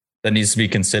that needs to be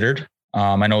considered?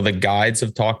 I know the guides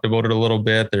have talked about it a little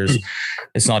bit.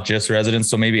 It's not just residents.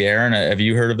 So maybe Aaron, have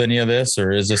you heard of any of this,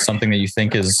 or is this something that you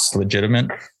think is legitimate?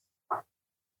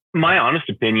 My honest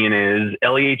opinion is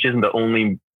LEH isn't the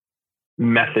only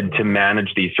method to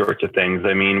manage these sorts of things.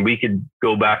 I mean, we could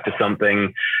go back to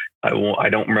something, I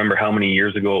don't remember how many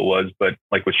years ago it was, but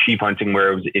like with sheep hunting,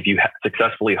 where it was, if you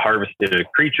successfully harvested a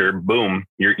creature, boom,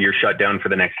 you're shut down for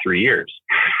the next 3 years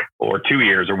or 2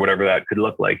 years or whatever that could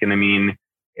look like. And I mean,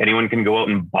 anyone can go out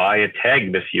and buy a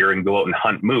tag this year and go out and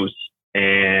hunt moose.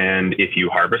 And if you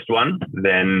harvest one,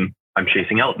 then I'm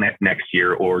chasing elk next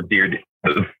year or deer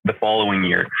the following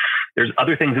year. There's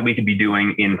other things that we could be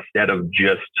doing instead of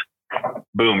just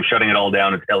boom, shutting it all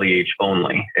down. It's LEH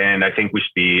only. And I think we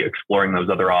should be exploring those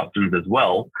other options as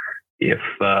well.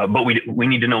 But we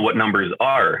need to know what numbers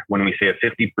are. When we say a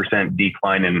 50%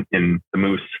 decline in the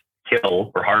moose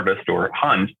kill or harvest or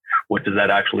hunt, what does that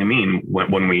actually mean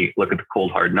when we look at the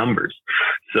cold hard numbers?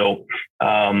 So,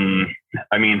 I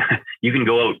mean, you can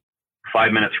go out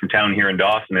 5 minutes from town here in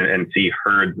Dawson and see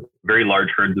very large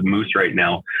herds of moose right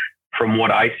now. From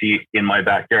what I see in my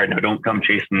backyard, now don't come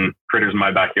chasing critters in my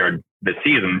backyard this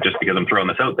season just because I'm throwing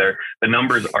this out there. The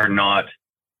numbers are not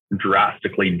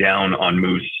drastically down on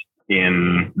moose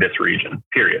in this region,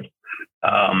 period.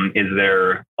 Is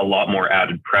there a lot more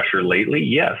added pressure lately?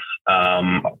 Yes.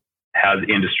 Has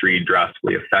industry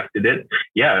drastically affected it?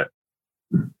 Yeah.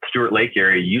 Stuart Lake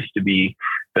area used to be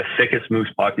the thickest moose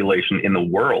population in the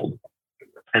world.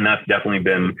 And that's definitely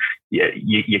been,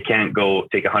 you can't go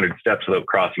take 100 steps without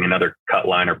crossing another cut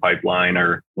line or pipeline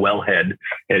or wellhead.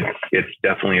 It's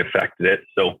definitely affected it.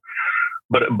 So,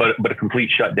 but a complete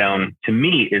shutdown to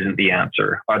me isn't the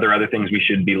answer. Are there other things we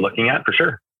should be looking at? For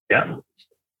sure. Yeah.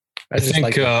 I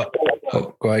think, go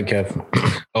ahead, Kev.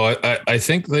 I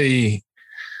think a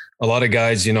lot of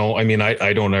guys, I mean,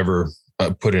 I don't ever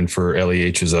put in for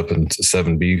LEHs up in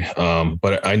 7B.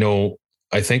 But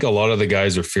I think a lot of the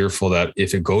guys are fearful that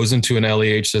if it goes into an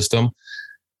LEH system,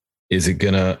 are you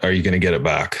going to get it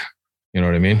back? You know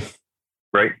what I mean?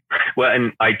 Right. Well,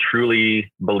 and I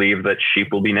truly believe that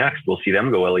sheep will be next. We'll see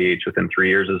them go LEH within 3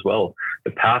 years as well.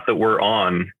 The path that we're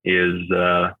on is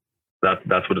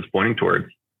that's what it's pointing towards.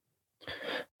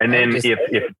 And then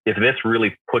if this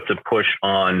really puts a push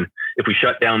on, if we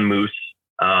shut down moose,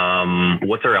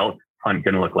 what's our elk hunt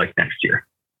going to look like next year?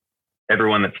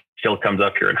 Everyone that still comes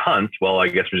up here and hunts, well, I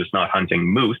guess we're just not hunting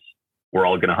moose. We're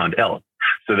all going to hunt elk.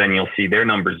 So then you'll see their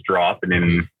numbers drop, and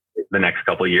in the next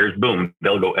couple of years, boom,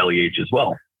 they'll go LEH as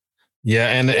well. Yeah,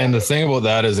 and the thing about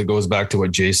that is it goes back to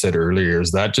what Jay said earlier,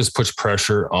 is that just puts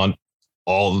pressure on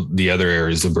all the other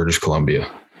areas of British Columbia.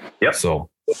 Yep. So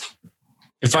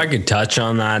if I could touch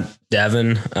on that,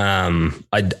 Devin,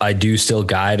 I do still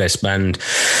guide. I spend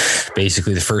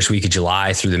basically the first week of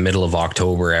July through the middle of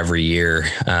October every year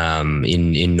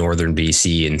in northern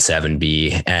BC in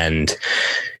 7B. And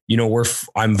you know,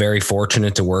 I'm very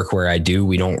fortunate to work where I do.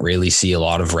 We don't really see a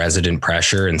lot of resident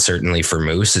pressure, and certainly for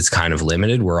moose, it's kind of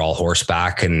limited. We're all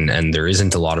horseback, and there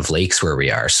isn't a lot of lakes where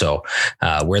we are. So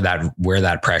where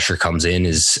that pressure comes in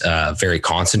is very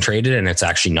concentrated, and it's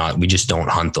actually not. We just don't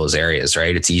hunt those areas,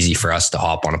 right? It's easy for us to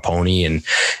hop on a pony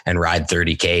and ride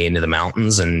 30K into the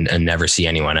mountains and never see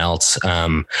anyone else.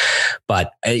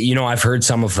 But you know, I've heard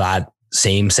some of that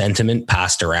same sentiment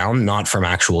passed around, not from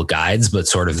actual guides, but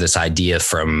sort of this idea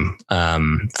from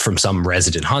some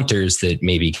resident hunters that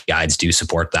maybe guides do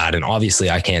support that. And obviously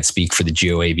I can't speak for the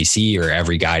GOABC or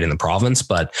every guide in the province,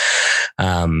 but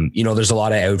you know, there's a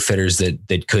lot of outfitters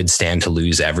that could stand to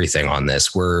lose everything on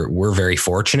this. We're very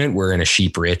fortunate. We're in a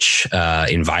sheep rich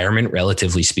environment,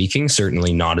 relatively speaking,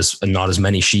 certainly not as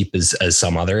many sheep as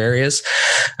some other areas.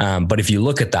 But if you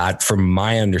look at that, from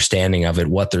my understanding of it,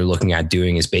 what they're looking at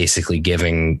doing is basically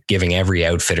giving every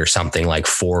outfitter something like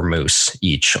 4 moose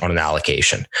each on an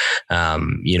allocation.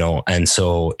 You know, and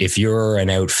so if you're an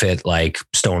outfit like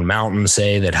Stone Mountain,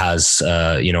 say, that has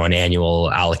you know, an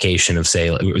annual allocation of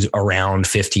say around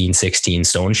 15, 16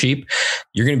 stone sheep,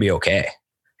 you're going to be okay.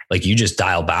 Like, you just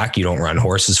dial back, you don't run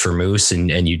horses for moose,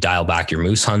 and you dial back your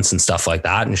moose hunts and stuff like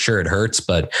that. And sure, it hurts,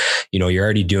 but you know, you're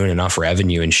already doing enough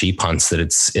revenue in sheep hunts that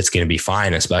it's going to be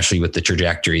fine, especially with the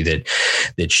trajectory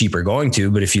that sheep are going to.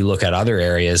 But if you look at other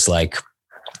areas like,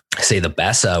 say, the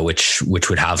Bessa, which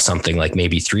would have something like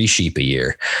maybe 3 sheep a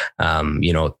year,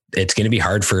 you know, it's going to be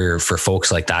hard for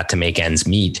folks like that to make ends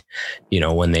meet, you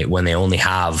know, when they only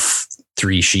have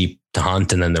 3 sheep to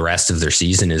hunt, and then the rest of their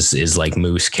season is like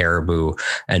moose, caribou,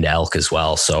 and elk as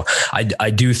well. So I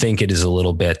do think it is a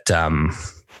little bit,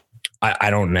 I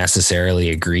don't necessarily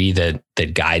agree that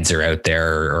guides are out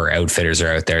there or outfitters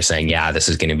are out there saying, yeah, this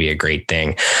is going to be a great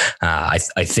thing. I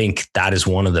think that is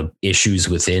one of the issues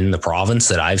within the province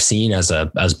that I've seen as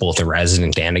both a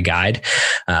resident and a guide,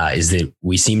 is that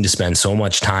we seem to spend so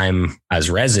much time as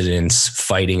residents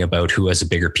fighting about who has a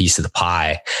bigger piece of the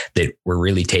pie that we're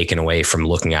really taken away from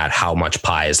looking at how much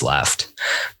pie is left.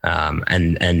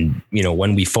 And you know,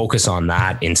 when we focus on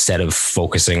that instead of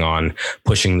focusing on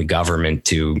pushing the government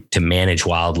to manage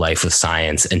wildlife with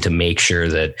science and to make sure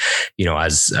that, you know,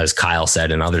 as Kyle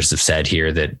said and others have said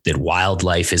here, that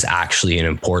wildlife is actually an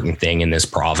important thing in this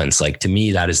province. Like, to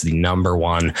me, that is the number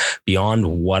one,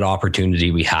 beyond what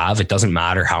opportunity we have. It doesn't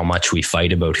matter how much we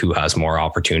fight about who has more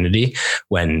opportunity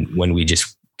when we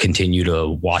just continue to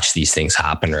watch these things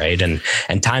happen, right? And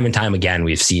time again,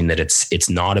 we've seen that it's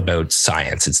not about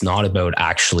science. It's not about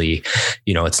actually,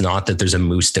 you know, it's not that there's a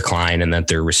moose decline and that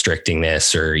they're restricting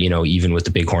this, or, you know, even with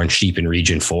the bighorn sheep in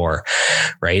Region 4,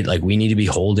 right? Like, we need to be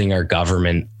holding our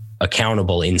government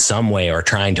accountable in some way, or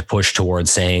trying to push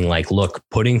towards saying, like, look,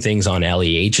 putting things on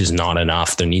LEH is not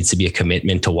enough. There needs to be a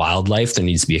commitment to wildlife. There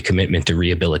needs to be a commitment to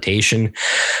rehabilitation.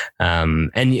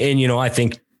 And you know, I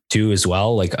think too, as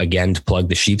well, like, again, to plug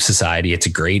the Sheep Society, it's a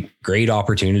great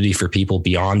opportunity for people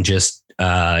beyond just,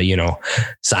 you know,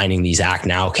 signing these Act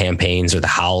Now campaigns or the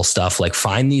Howl stuff. Like,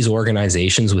 find these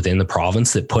organizations within the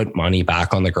province that put money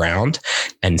back on the ground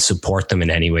and support them in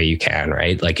any way you can,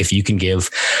 right? Like, if you can give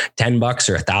 $10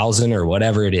 or $1,000 or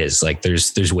whatever it is, like,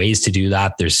 there's ways to do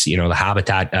that. There's, you know,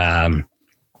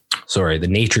 the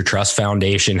Nature Trust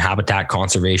Foundation, Habitat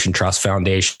Conservation Trust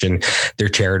Foundation, they're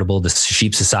charitable. The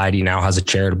Sheep Society now has a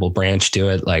charitable branch to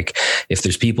it. Like, if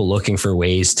there's people looking for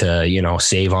ways to, you know,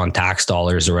 save on tax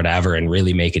dollars or whatever and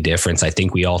really make a difference, I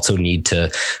think we also need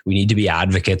to be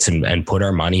advocates and put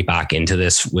our money back into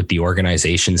this with the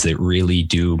organizations that really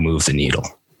do move the needle.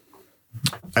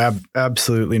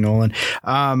 Absolutely, Nolan.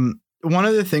 One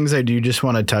of the things I do just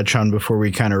want to touch on before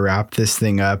we kind of wrap this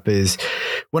thing up is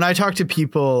when I talk to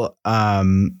people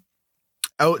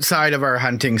outside of our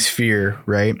hunting sphere,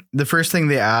 right? The first thing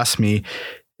they ask me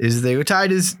is,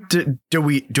 do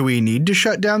we need to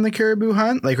shut down the caribou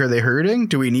hunt? Like, are they hurting?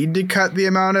 Do we need to cut the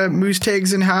amount of moose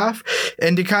tags in half?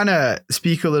 And to kind of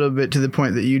speak a little bit to the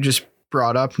point that you just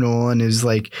brought up, Nolan, is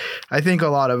like, I think a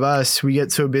lot of us, we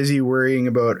get so busy worrying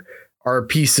about our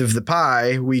piece of the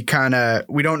pie, we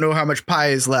don't know how much pie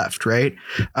is left, right?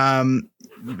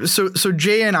 So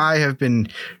Jay and I have been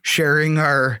sharing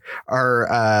our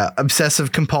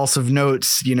obsessive compulsive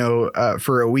notes, you know,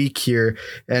 for a week here,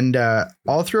 and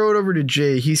I'll throw it over to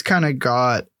Jay. He's kind of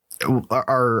got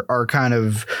our kind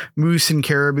of moose and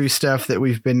caribou stuff that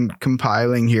we've been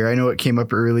compiling here. I know it came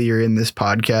up earlier in this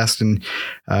podcast and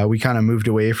we kind of moved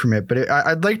away from it, but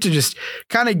I'd like to just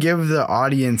kind of give the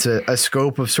audience a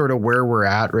scope of sort of where we're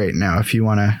at right now. If you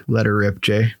want to let her rip,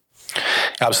 Jay.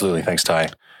 Absolutely. Thanks, Ty.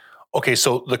 Okay.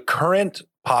 So the current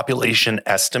population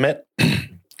estimate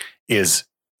is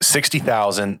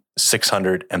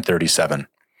 60,637.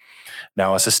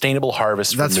 Now, a sustainable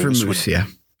harvest for moose,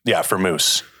 yeah, for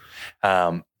moose.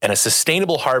 And a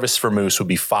sustainable harvest for moose would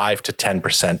be 5 to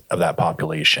 10% of that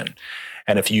population.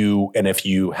 And if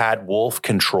you had wolf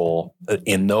control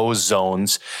in those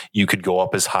zones, you could go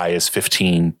up as high as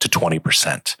 15 to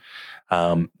 20%.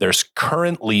 There's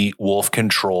currently wolf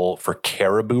control for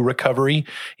caribou recovery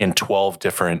in 12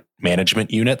 different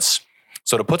management units.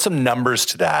 So to put some numbers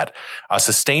to that, a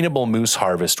sustainable moose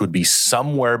harvest would be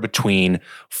somewhere between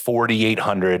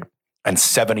 4,800 and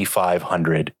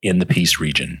 7,500 in the Peace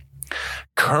region.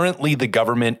 Currently, the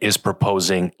government is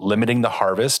proposing limiting the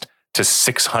harvest to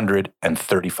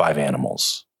 635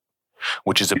 animals,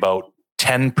 which is about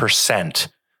 10%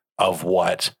 of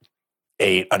what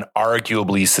an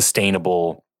arguably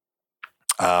sustainable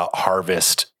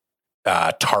harvest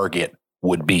target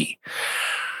would be.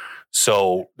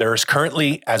 So there's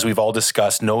currently, as we've all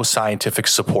discussed, no scientific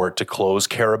support to close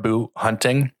caribou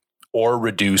hunting or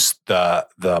reduce the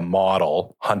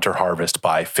model hunter harvest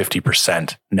by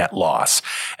 50% net loss.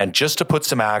 And just to put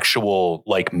some actual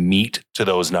meat to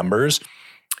those numbers,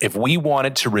 if we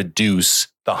wanted to reduce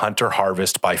the hunter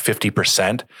harvest by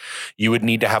 50%, you would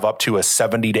need to have up to a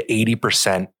 70 to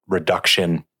 80%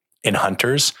 reduction in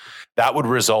hunters. That would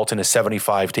result in a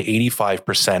 75 to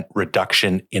 85%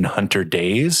 reduction in hunter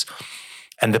days.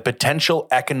 And the potential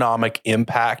economic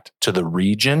impact to the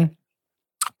region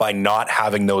by not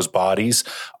having those bodies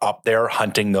up there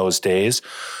hunting those days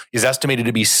is estimated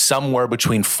to be somewhere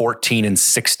between $14 and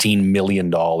 $16 million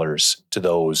to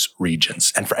those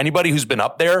regions. And for anybody who's been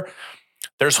up there,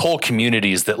 there's whole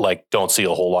communities that don't see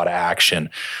a whole lot of action.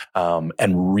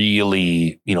 And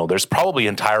really, there's probably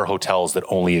entire hotels that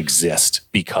only exist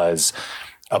because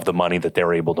of the money that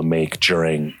they're able to make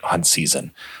during hunt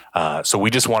season. So we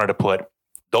just wanted to put,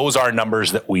 those are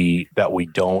numbers that we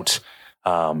don't,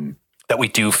 that we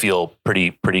do feel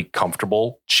pretty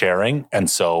comfortable sharing. And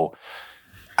so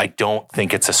I don't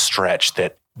think it's a stretch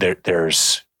that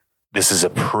this is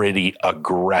a pretty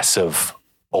aggressive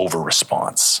over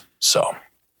response. So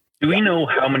do we know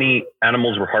how many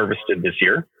animals were harvested this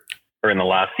year or in the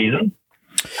last season?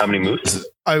 How many moose?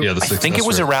 I think it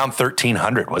was around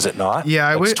 1,300, was it not?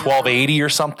 Yeah, it was 1,280 or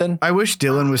something. I wish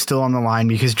Dylan was still on the line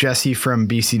because Jesse from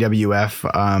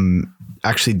BCWF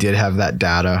actually did have that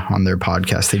data on their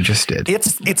podcast. They just did.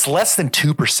 It's less than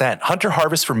 2%. Hunter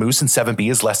harvest for moose and 7B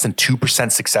is less than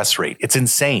 2% success rate. It's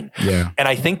insane. Yeah. And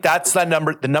I think that's that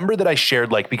number, the number that I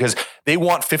shared, because they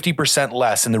want 50%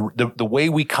 less. And the way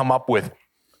we come up with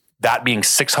that being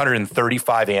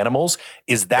 635 animals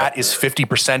is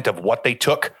 50% of what they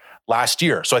took last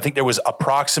year. So I think there was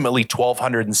approximately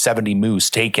 1,270 moose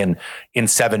taken in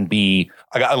 7B.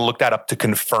 I got to look that up to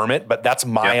confirm it, but that's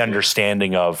my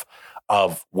understanding of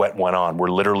what went on.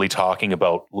 We're literally talking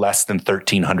about less than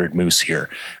 1,300 moose here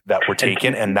that were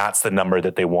taken, and that's the number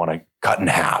that they want to cut in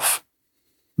half.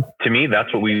 To me,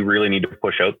 that's what we really need to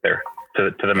push out there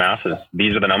to the masses.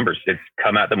 These are the numbers. It's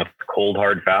come at them with cold,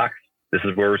 hard facts. This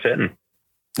is where we're sitting.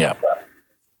 Yeah.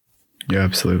 Yeah,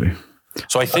 absolutely.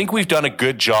 So I think we've done a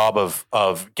good job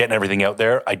of getting everything out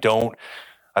there.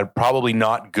 I'm probably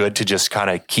not good to just kind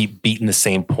of keep beating the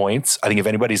same points. I think if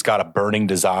anybody's got a burning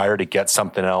desire to get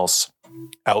something else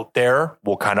out there,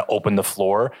 we'll kind of open the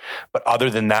floor. But other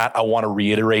than that, I want to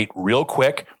reiterate real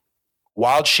quick,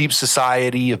 Wild Sheep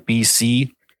Society of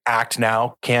BC, Act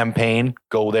Now campaign,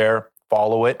 go there,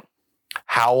 follow it.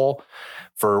 Howl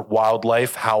for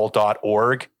wildlife,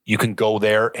 howl.org. You can go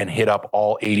there and hit up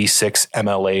all 86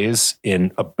 MLAs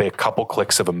in a couple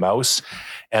clicks of a mouse.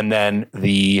 And then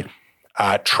the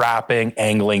trapping,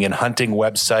 angling, and hunting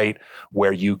website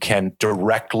where you can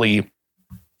directly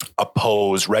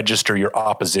register your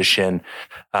opposition.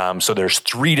 So there's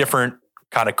 3 different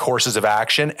kind of courses of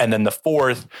action. And then the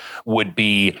 4th would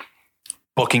be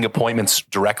booking appointments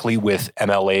directly with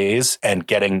MLAs and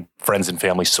getting friends and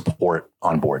family support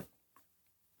on board.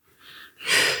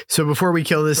 So before we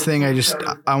kill this thing,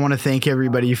 I want to thank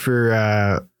everybody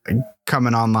for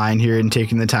coming online here and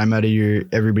taking the time out of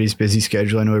everybody's busy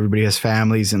schedule. I know everybody has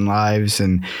families and lives,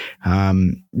 and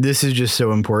this is just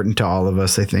so important to all of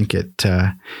us. I think it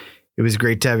was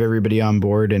great to have everybody on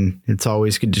board, and it's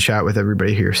always good to chat with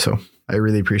everybody here. So I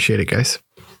really appreciate it, guys.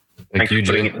 Thanks for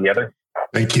putting it together.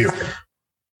 Thank you.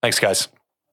 Thanks, guys.